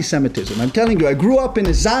of anti-Semitism. I'm telling you, I grew up in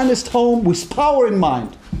a Zionist home with power in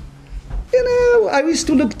mind. You know, I used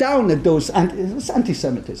to look down at those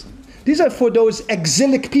anti-Semitism. These are for those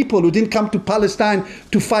exilic people who didn't come to Palestine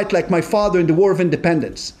to fight like my father in the War of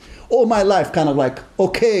Independence. All my life, kind of like,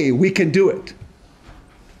 okay, we can do it.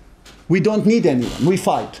 We don't need anyone, we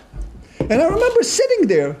fight. And I remember sitting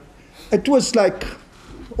there. It was like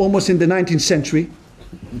almost in the 19th century.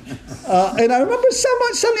 And I remember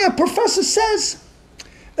suddenly a professor says,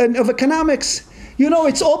 of economics, you know,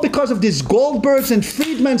 it's all because of these Goldbergs and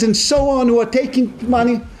Friedmans and so on who are taking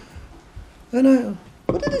money. And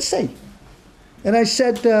what did it say? And I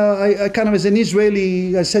said, I kind of as an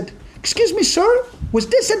Israeli, I said, excuse me, sir, was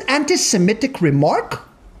this an anti-Semitic remark?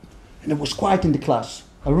 And it was quiet in the class.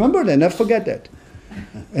 I remember that, I never forget that.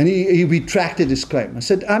 And he retracted his claim. I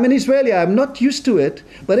said, I'm an Israeli, I'm not used to it,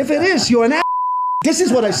 but if it is, you're an ass. This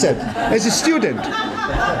is what I said as a student.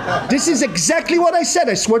 This is exactly what I said,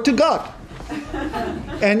 I swear to God.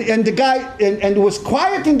 And the guy, and was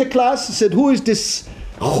quiet in the class, he said, who is this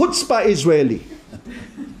chutzpah Israeli?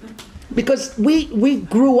 Because we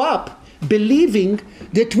grew up believing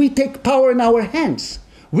that we take power in our hands.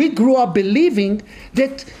 We grew up believing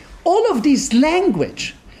that all of this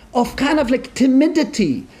language of kind of like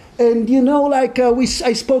timidity, and you know, like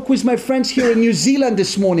I spoke with my friends here in New Zealand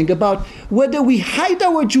this morning about whether we hide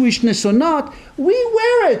our Jewishness or not, we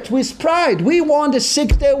wear it with pride. We won the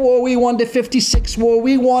 6th Day War, we won the 56th War,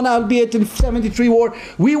 we won, albeit in 73 war,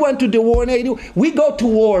 we went to the war in 80. We go to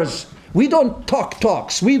wars. We don't talk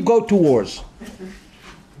talks, we go to wars.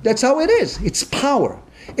 That's how it is. It's power.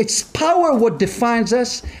 It's power what defines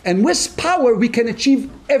us, and with power we can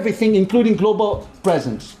achieve everything, including global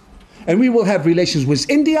presence. And we will have relations with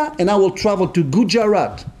India, and I will travel to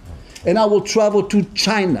Gujarat, and I will travel to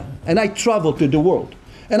China, and I travel to the world.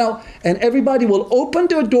 And everybody will open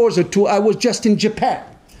their doors or two. I was just in Japan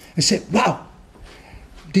and say, wow,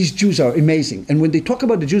 these Jews are amazing. And when they talk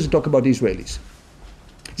about the Jews, they talk about the Israelis.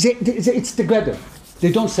 It's together.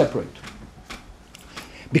 They don't separate.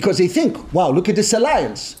 Because they think, wow, look at this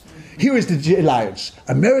alliance. Here is the alliance.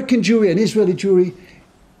 American Jewry and Israeli Jewry,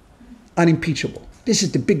 unimpeachable. This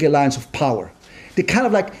is the big alliance of power. They kind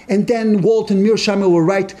of like, and then Walt and Mearsheimer will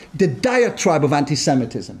write the diatribe of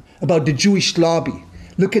anti-Semitism about the Jewish lobby.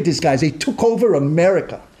 Look at these guys. They took over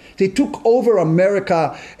America. They took over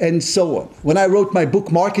America and so on. When I wrote my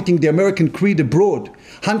book, Marketing the American Creed Abroad,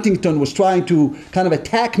 Huntington was trying to kind of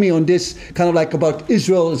attack me on this, kind of like about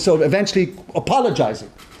Israel, so eventually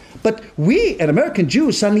apologizing. But we, and American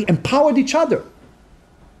Jews, suddenly empowered each other.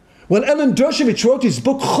 When Ellen Dershowitz wrote his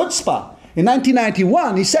book, Chutzpah, in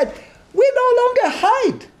 1991, he said, we no longer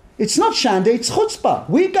hide. It's not shande, it's chutzpah.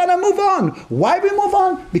 We gotta move on. Why we move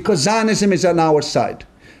on? Because Zionism is on our side.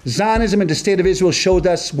 Zionism and the State of Israel showed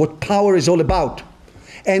us what power is all about.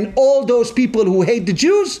 And all those people who hate the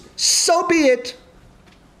Jews, so be it.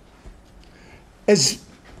 As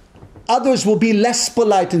others will be less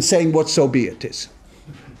polite in saying what so be it is.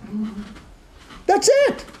 That's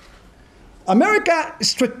it. America's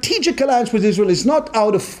strategic alliance with Israel is not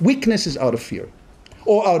out of weakness, it's out of fear.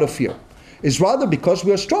 Or out of fear. It's rather because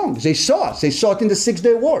we are strong. They saw us. They saw it in the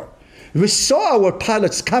 6-day war. We saw our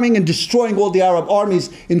pilots coming and destroying all the Arab armies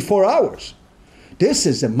in 4 hours. This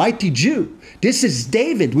is a mighty Jew. This is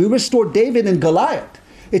David. We restored David and Goliath.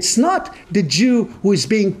 It's not the Jew who is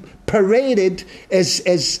being paraded as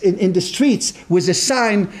in the streets with a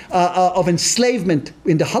sign of enslavement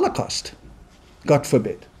in the Holocaust. God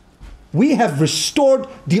forbid. We have restored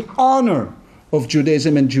the honor of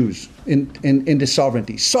Judaism and Jews in the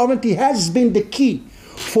sovereignty. Sovereignty has been the key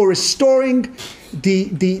for restoring the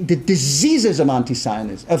diseases of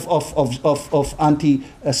anti-Zionism, of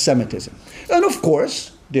anti-Semitism. And of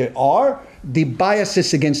course, there are the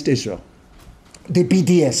biases against Israel. The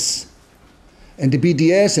BDS. And the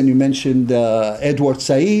BDS, and you mentioned Edward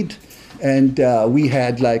Said, and we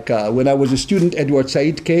had when I was a student, Edward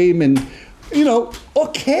Said came and,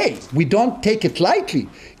 okay, we don't take it lightly,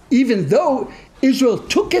 even though Israel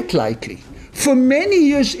took it lightly. For many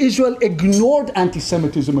years, Israel ignored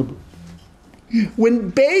anti-Semitism. When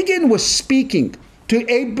Begin was speaking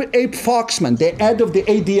to Abe Foxman, the head of the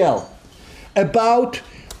ADL, about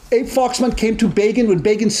Abe Foxman came to Begin when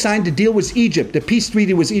Begin signed the deal with Egypt, the peace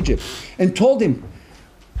treaty with Egypt, and told him,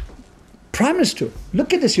 Prime Minister,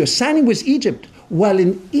 look at this, you're signing with Egypt. While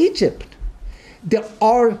in Egypt, there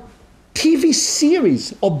are TV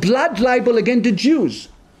series of blood libel against the Jews,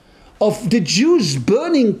 of the Jews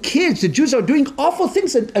burning kids. The Jews are doing awful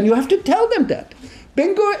things, and you have to tell them that.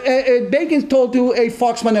 Begin told to a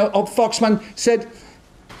Foxman said,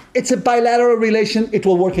 it's a bilateral relation, it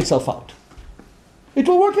will work itself out. It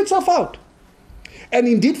will work itself out. And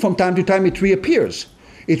indeed, from time to time, it reappears.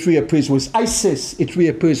 It reappears with ISIS, it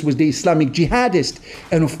reappears with the Islamic jihadists,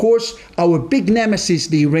 and of course, our big nemesis,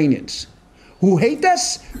 the Iranians, who hate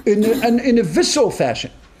us in a visceral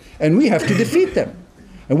fashion. And we have to defeat them.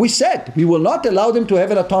 And we said, we will not allow them to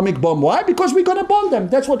have an atomic bomb. Why? Because we're going to bomb them.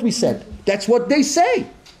 That's what we said. That's what they say.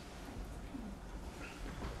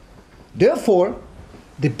 Therefore,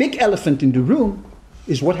 the big elephant in the room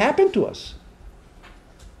is what happened to us.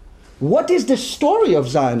 What is the story of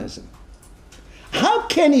Zionism? How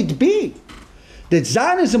can it be that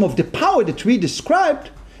Zionism of the power that we described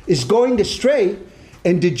is going astray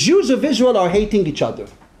and the Jews of Israel are hating each other?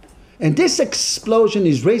 And this explosion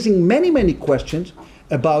is raising many, many questions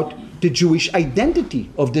about the Jewish identity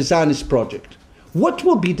of the Zionist project. What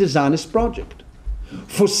will be the Zionist project?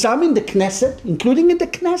 For some in the Knesset, including in the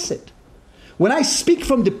Knesset, when I speak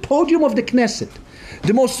from the podium of the Knesset,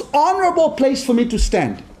 the most honorable place for me to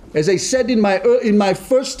stand, as I said in my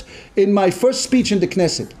first speech in the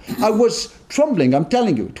Knesset, I was trembling, I'm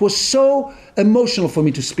telling you. It was so emotional for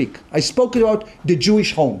me to speak. I spoke about the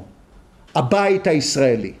Jewish home, a Bayit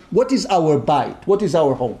HaYisraeli. What is our Bayit? What is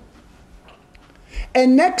our home?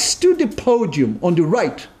 And next to the podium on the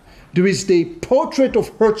right, there is the portrait of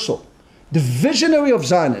Herzl, the visionary of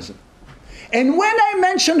Zionism. And when I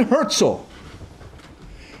mention Herzl,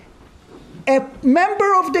 a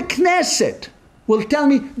member of the Knesset will tell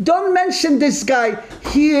me, don't mention this guy,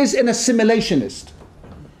 he is an assimilationist.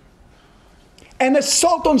 An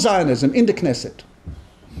assault on Zionism in the Knesset.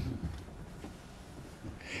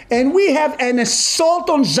 And we have an assault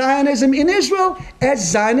on Zionism in Israel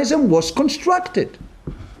as Zionism was constructed.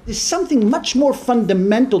 There's something much more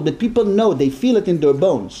fundamental that people know, they feel it in their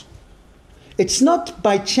bones. It's not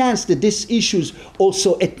by chance that these issues,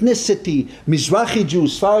 also ethnicity, Mizrahi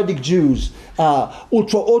Jews, Sephardic Jews,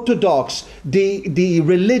 ultra-Orthodox, the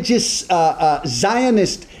religious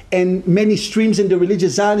Zionist, and many streams in the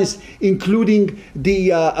religious Zionists, including the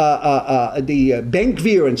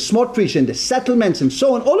Ben-Gvir and Smotrich and the settlements and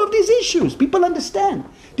so on, all of these issues, people understand.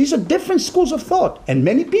 These are different schools of thought, and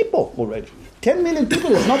many people already. 10 million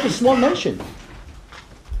people is not a small nation.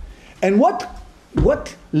 And what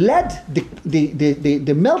led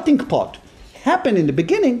the melting pot happened in the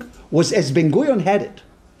beginning was as Ben-Gurion had it.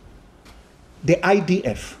 The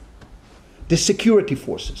IDF, the security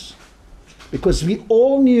forces. Because we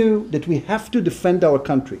all knew that we have to defend our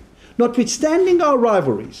country. Notwithstanding our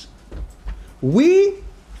rivalries, we,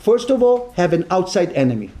 first of all, have an outside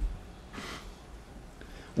enemy.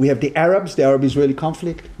 We have the Arabs, the Arab-Israeli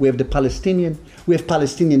conflict. We have the Palestinian. We have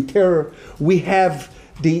Palestinian terror. We have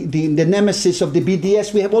the nemesis of the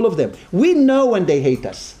BDS. We have all of them. We know when they hate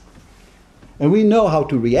us. And we know how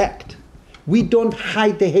to react. We don't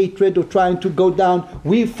hide the hatred or trying to go down.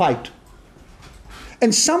 We fight.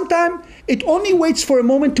 And sometimes it only waits for a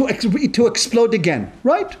moment to explode again,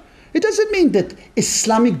 right? It doesn't mean that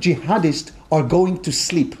Islamic jihadists are going to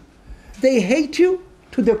sleep. They hate you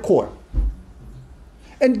to their core.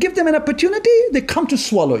 And give them an opportunity, they come to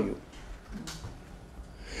swallow you.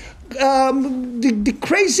 The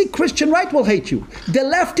crazy Christian right will hate you. The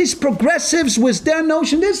leftist progressives with their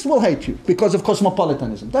notion, this will hate you because of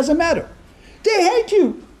cosmopolitanism. Doesn't matter. They hate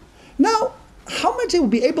you. Now, how much they will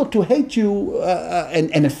be able to hate you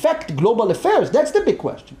and affect global affairs? That's the big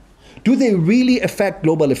question. Do they really affect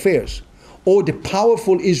global affairs? Or the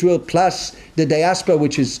powerful Israel plus the diaspora,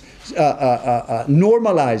 which is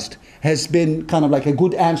normalized, has been kind of like a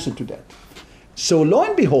good answer to that. So lo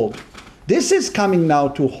and behold, this is coming now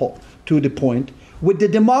to the point with the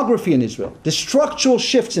demography in Israel, the structural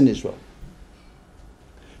shifts in Israel.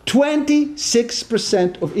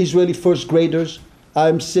 26% of Israeli first graders,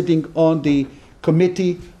 I'm sitting on the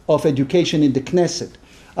Committee of Education in the Knesset.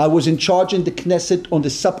 I was in charge in the Knesset on the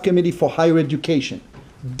subcommittee for higher education.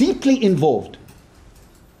 Deeply involved.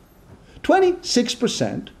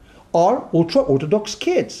 26% are ultra-Orthodox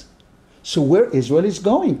kids. So where Israel is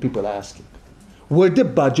going, people are asking. Where the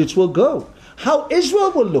budgets will go. How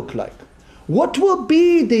Israel will look like. What will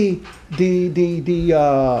be the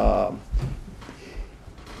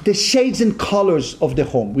shades and colors of the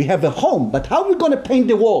home. We have a home, but how are we going to paint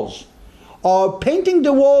the walls? Are painting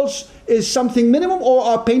the walls is something minimum, or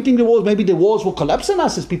are painting the walls, maybe the walls will collapse on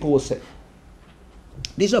us, as people will say?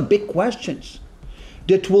 These are big questions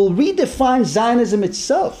that will redefine Zionism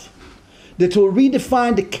itself, that will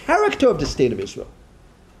redefine the character of the State of Israel,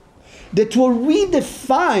 that will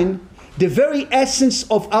redefine the very essence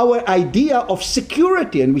of our idea of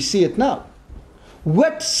security, and we see it now.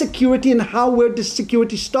 What security and where the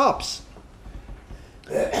security stops?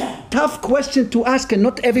 Tough question to ask, and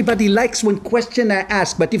not everybody likes when questions are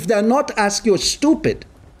asked, but if they're not asked, you're stupid.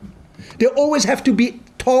 They always have to be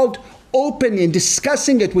told openly and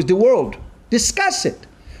discussing it with the world. Discuss it.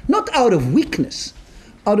 Not out of weakness,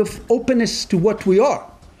 out of openness to what we are,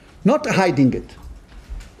 not hiding it.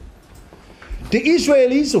 The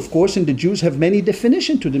Israelis, of course, and the Jews have many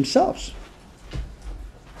definitions to themselves.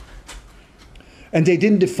 And they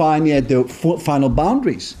didn't define yet the final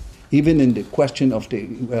boundaries, even in the question of the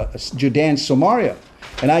Judea and Samaria.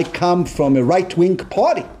 And I come from a right-wing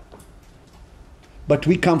party. But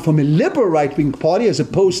we come from a liberal right-wing party as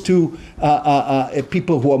opposed to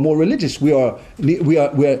people who are more religious. We are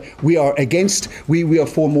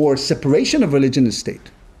for more separation of religion and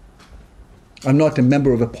state. I'm not a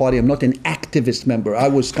member of a party. I'm not an activist member. I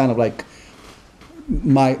was kind of like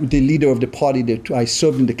the leader of the party that I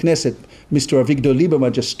served in the Knesset. Mr. Avigdor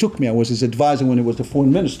Lieberman just took me. I was his advisor when he was the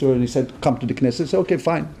foreign minister, and he said, come to the Knesset. I said, okay,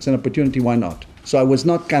 fine. It's an opportunity. Why not? So I was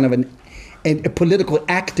not kind of a political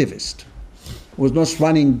activist. I was not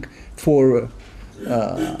running for...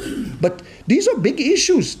 but these are big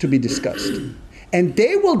issues to be discussed. And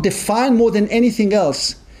they will define more than anything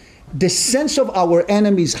else the sense of our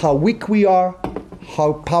enemies, how weak we are,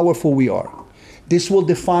 how powerful we are. This will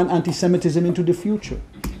define anti-Semitism into the future.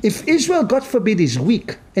 If Israel, God forbid, is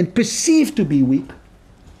weak and perceived to be weak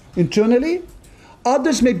internally,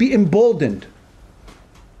 others may be emboldened.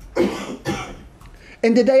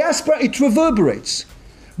 And the diaspora, it reverberates.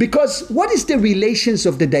 Because what is the relations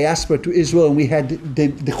of the diaspora to Israel? And we had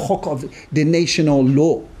the chok of the national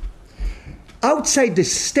law. Outside the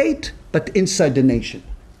state, but inside the nation.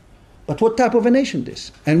 But what type of a nation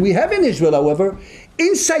this? And we have in Israel, however,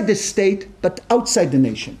 inside the state, but outside the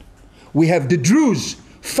nation. We have the Druze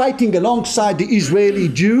fighting alongside the Israeli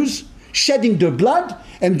Jews shedding their blood,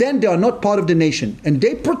 and then they are not part of the nation. And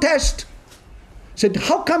they protest. Said,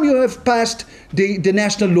 how come you have passed the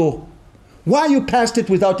national law? Why you passed it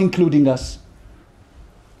without including us?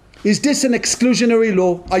 Is this an exclusionary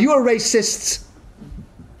law? Are you a racist?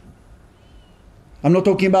 I'm not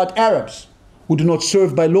talking about Arabs who do not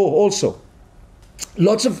serve by law also.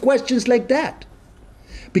 Lots of questions like that.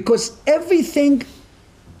 Because everything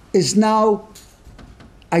is now,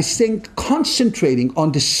 I think, concentrating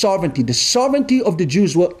on the sovereignty. The sovereignty of the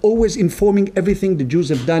Jews were always informing everything the Jews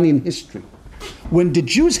have done in history. When the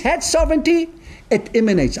Jews had sovereignty, it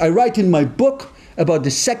emanates. I write in my book about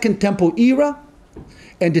the Second Temple era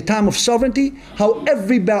and the time of sovereignty, how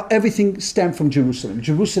everything stemmed from Jerusalem.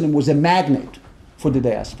 Jerusalem was a magnet for the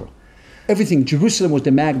diaspora. Everything, Jerusalem was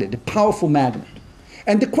the magnet, the powerful magnet.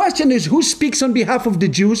 And the question is, who speaks on behalf of the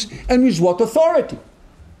Jews and with what authority?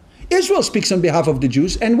 Israel speaks on behalf of the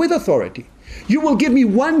Jews and with authority. You will give me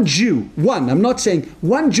one Jew, one, I'm not saying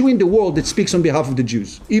one Jew in the world that speaks on behalf of the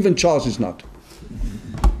Jews. Even Charles is not.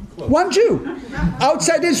 One Jew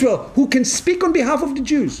outside Israel who can speak on behalf of the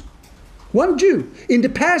Jews. One Jew. In the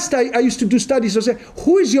past, I used to do studies. I say,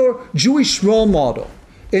 who is your Jewish role model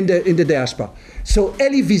in the diaspora? So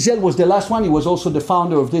Elie Wiesel was the last one. He was also the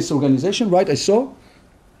founder of this organization, right? I saw.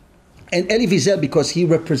 And Elie Wiesel, because he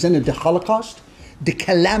represented the Holocaust, the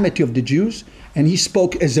calamity of the Jews, and he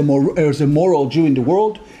spoke as a moral Jew in the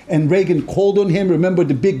world. And Reagan called on him. Remember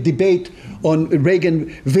the big debate on Reagan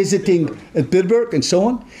visiting Bilderberg and so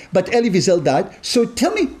on. But Elie Wiesel died. So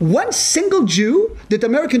tell me one single Jew that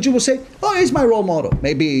American Jew will say, oh, he's my role model.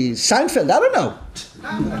 Maybe Seinfeld, I don't know.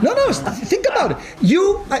 No, think about it.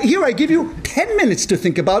 Here I give you 10 minutes to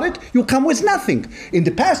think about it. You come with nothing. In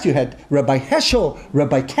the past you had Rabbi Heschel,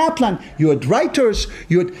 Rabbi Kaplan, you had writers,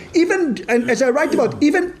 you had even, and as I write about,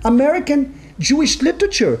 even American Jewish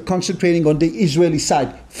literature concentrating on the Israeli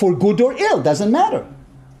side, for good or ill, doesn't matter.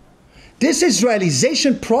 This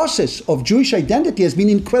Israelization process of Jewish identity has been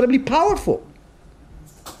incredibly powerful.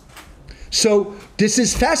 So this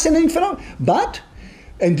is fascinating phenomenon.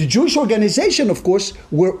 And the Jewish organization, of course,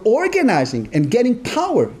 were organizing and getting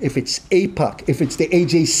power. If it's AIPAC, if it's the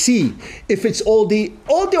AJC, if it's all the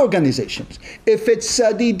organizations, if it's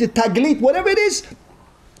the Taglit, whatever it is,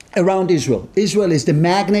 around Israel. Israel is the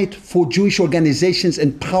magnet for Jewish organizations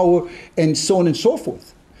and power and so on and so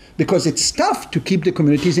forth. Because it's tough to keep the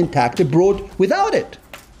communities intact abroad without it.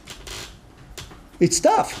 It's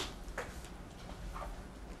tough.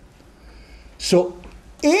 So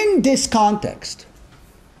in this context,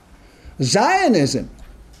 Zionism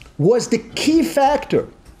was the key factor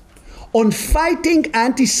on fighting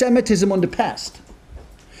anti-Semitism on the past.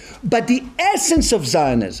 But the essence of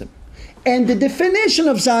Zionism and the definition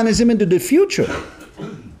of Zionism into the future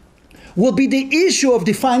will be the issue of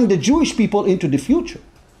defining the Jewish people into the future.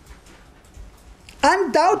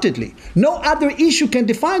 Undoubtedly, no other issue can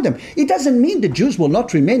define them. It doesn't mean the Jews will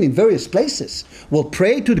not remain in various places, will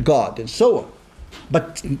pray to God and so on.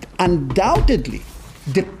 But undoubtedly,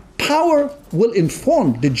 the power will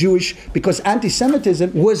inform the Jewish, because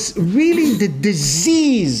anti-Semitism was really the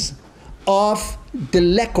disease of the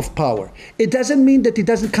lack of power. It doesn't mean that it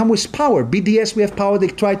doesn't come with power. BDS, we have power, they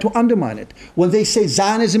try to undermine it. When they say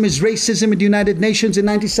Zionism is racism in the United Nations in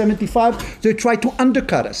 1975, they try to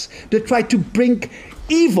undercut us. They try to bring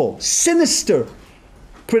evil, sinister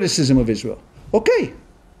criticism of Israel. Okay.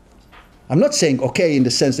 I'm not saying okay in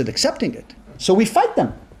the sense that accepting it. So we fight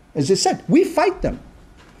them. As I said, we fight them.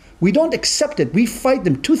 We don't accept it. We fight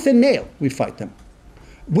them tooth and nail. We fight them.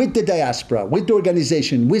 With the diaspora, with the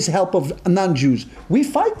organization, with help of non-Jews. We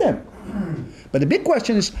fight them. But the big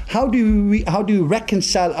question is, how do we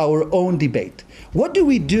reconcile our own debate? What do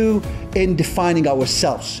we do in defining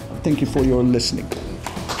ourselves? Thank you for your listening.